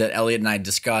things that Elliot and I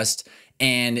discussed.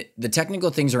 And the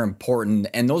technical things are important,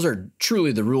 and those are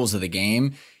truly the rules of the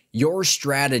game. Your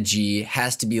strategy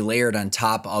has to be layered on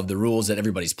top of the rules that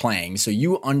everybody's playing. So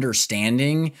you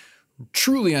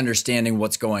truly understanding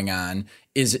what's going on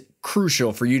is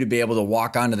crucial for you to be able to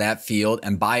walk onto that field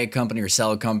and buy a company or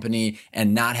sell a company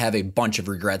and not have a bunch of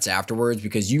regrets afterwards,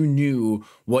 because you knew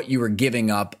what you were giving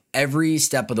up every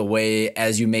step of the way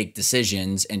as you make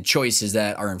decisions and choices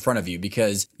that are in front of you,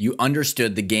 because you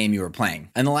understood the game you were playing.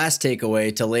 And the last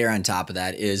takeaway to layer on top of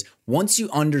that is once you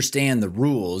understand the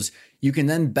rules, you can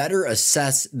then better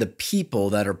assess the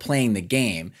people that are playing the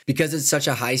game. Because it's such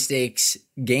a high stakes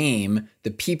game,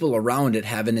 the people around it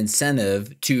have an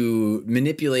incentive to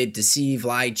manipulate, deceive,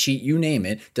 lie, cheat, you name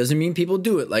it. Doesn't mean people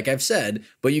do it, like I've said,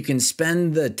 but you can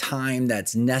spend the time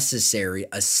that's necessary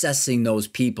assessing those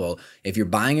people. If you're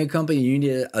buying a company, you need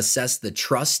to assess the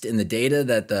trust in the data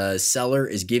that the seller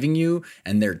is giving you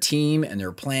and their team and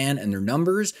their plan and their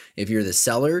numbers. If you're the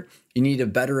seller, you need to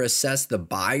better assess the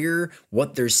buyer,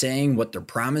 what they're saying, what they're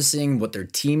promising, what their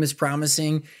team is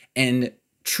promising, and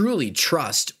truly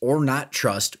trust or not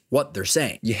trust what they're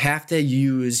saying. You have to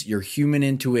use your human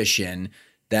intuition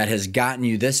that has gotten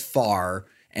you this far.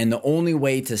 And the only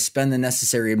way to spend the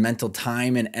necessary mental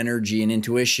time and energy and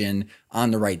intuition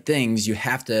on the right things, you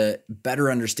have to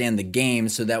better understand the game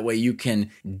so that way you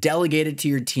can delegate it to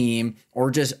your team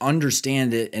or just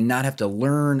understand it and not have to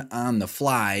learn on the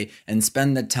fly and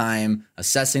spend the time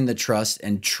assessing the trust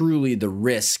and truly the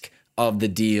risk of the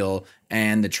deal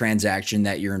and the transaction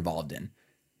that you're involved in.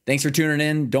 Thanks for tuning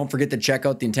in. Don't forget to check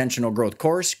out the Intentional Growth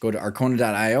course. Go to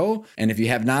arcona.io. And if you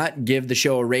have not, give the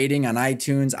show a rating on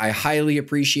iTunes. I highly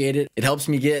appreciate it. It helps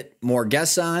me get more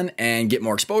guests on and get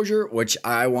more exposure, which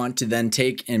I want to then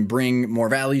take and bring more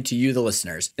value to you, the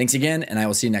listeners. Thanks again, and I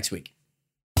will see you next week.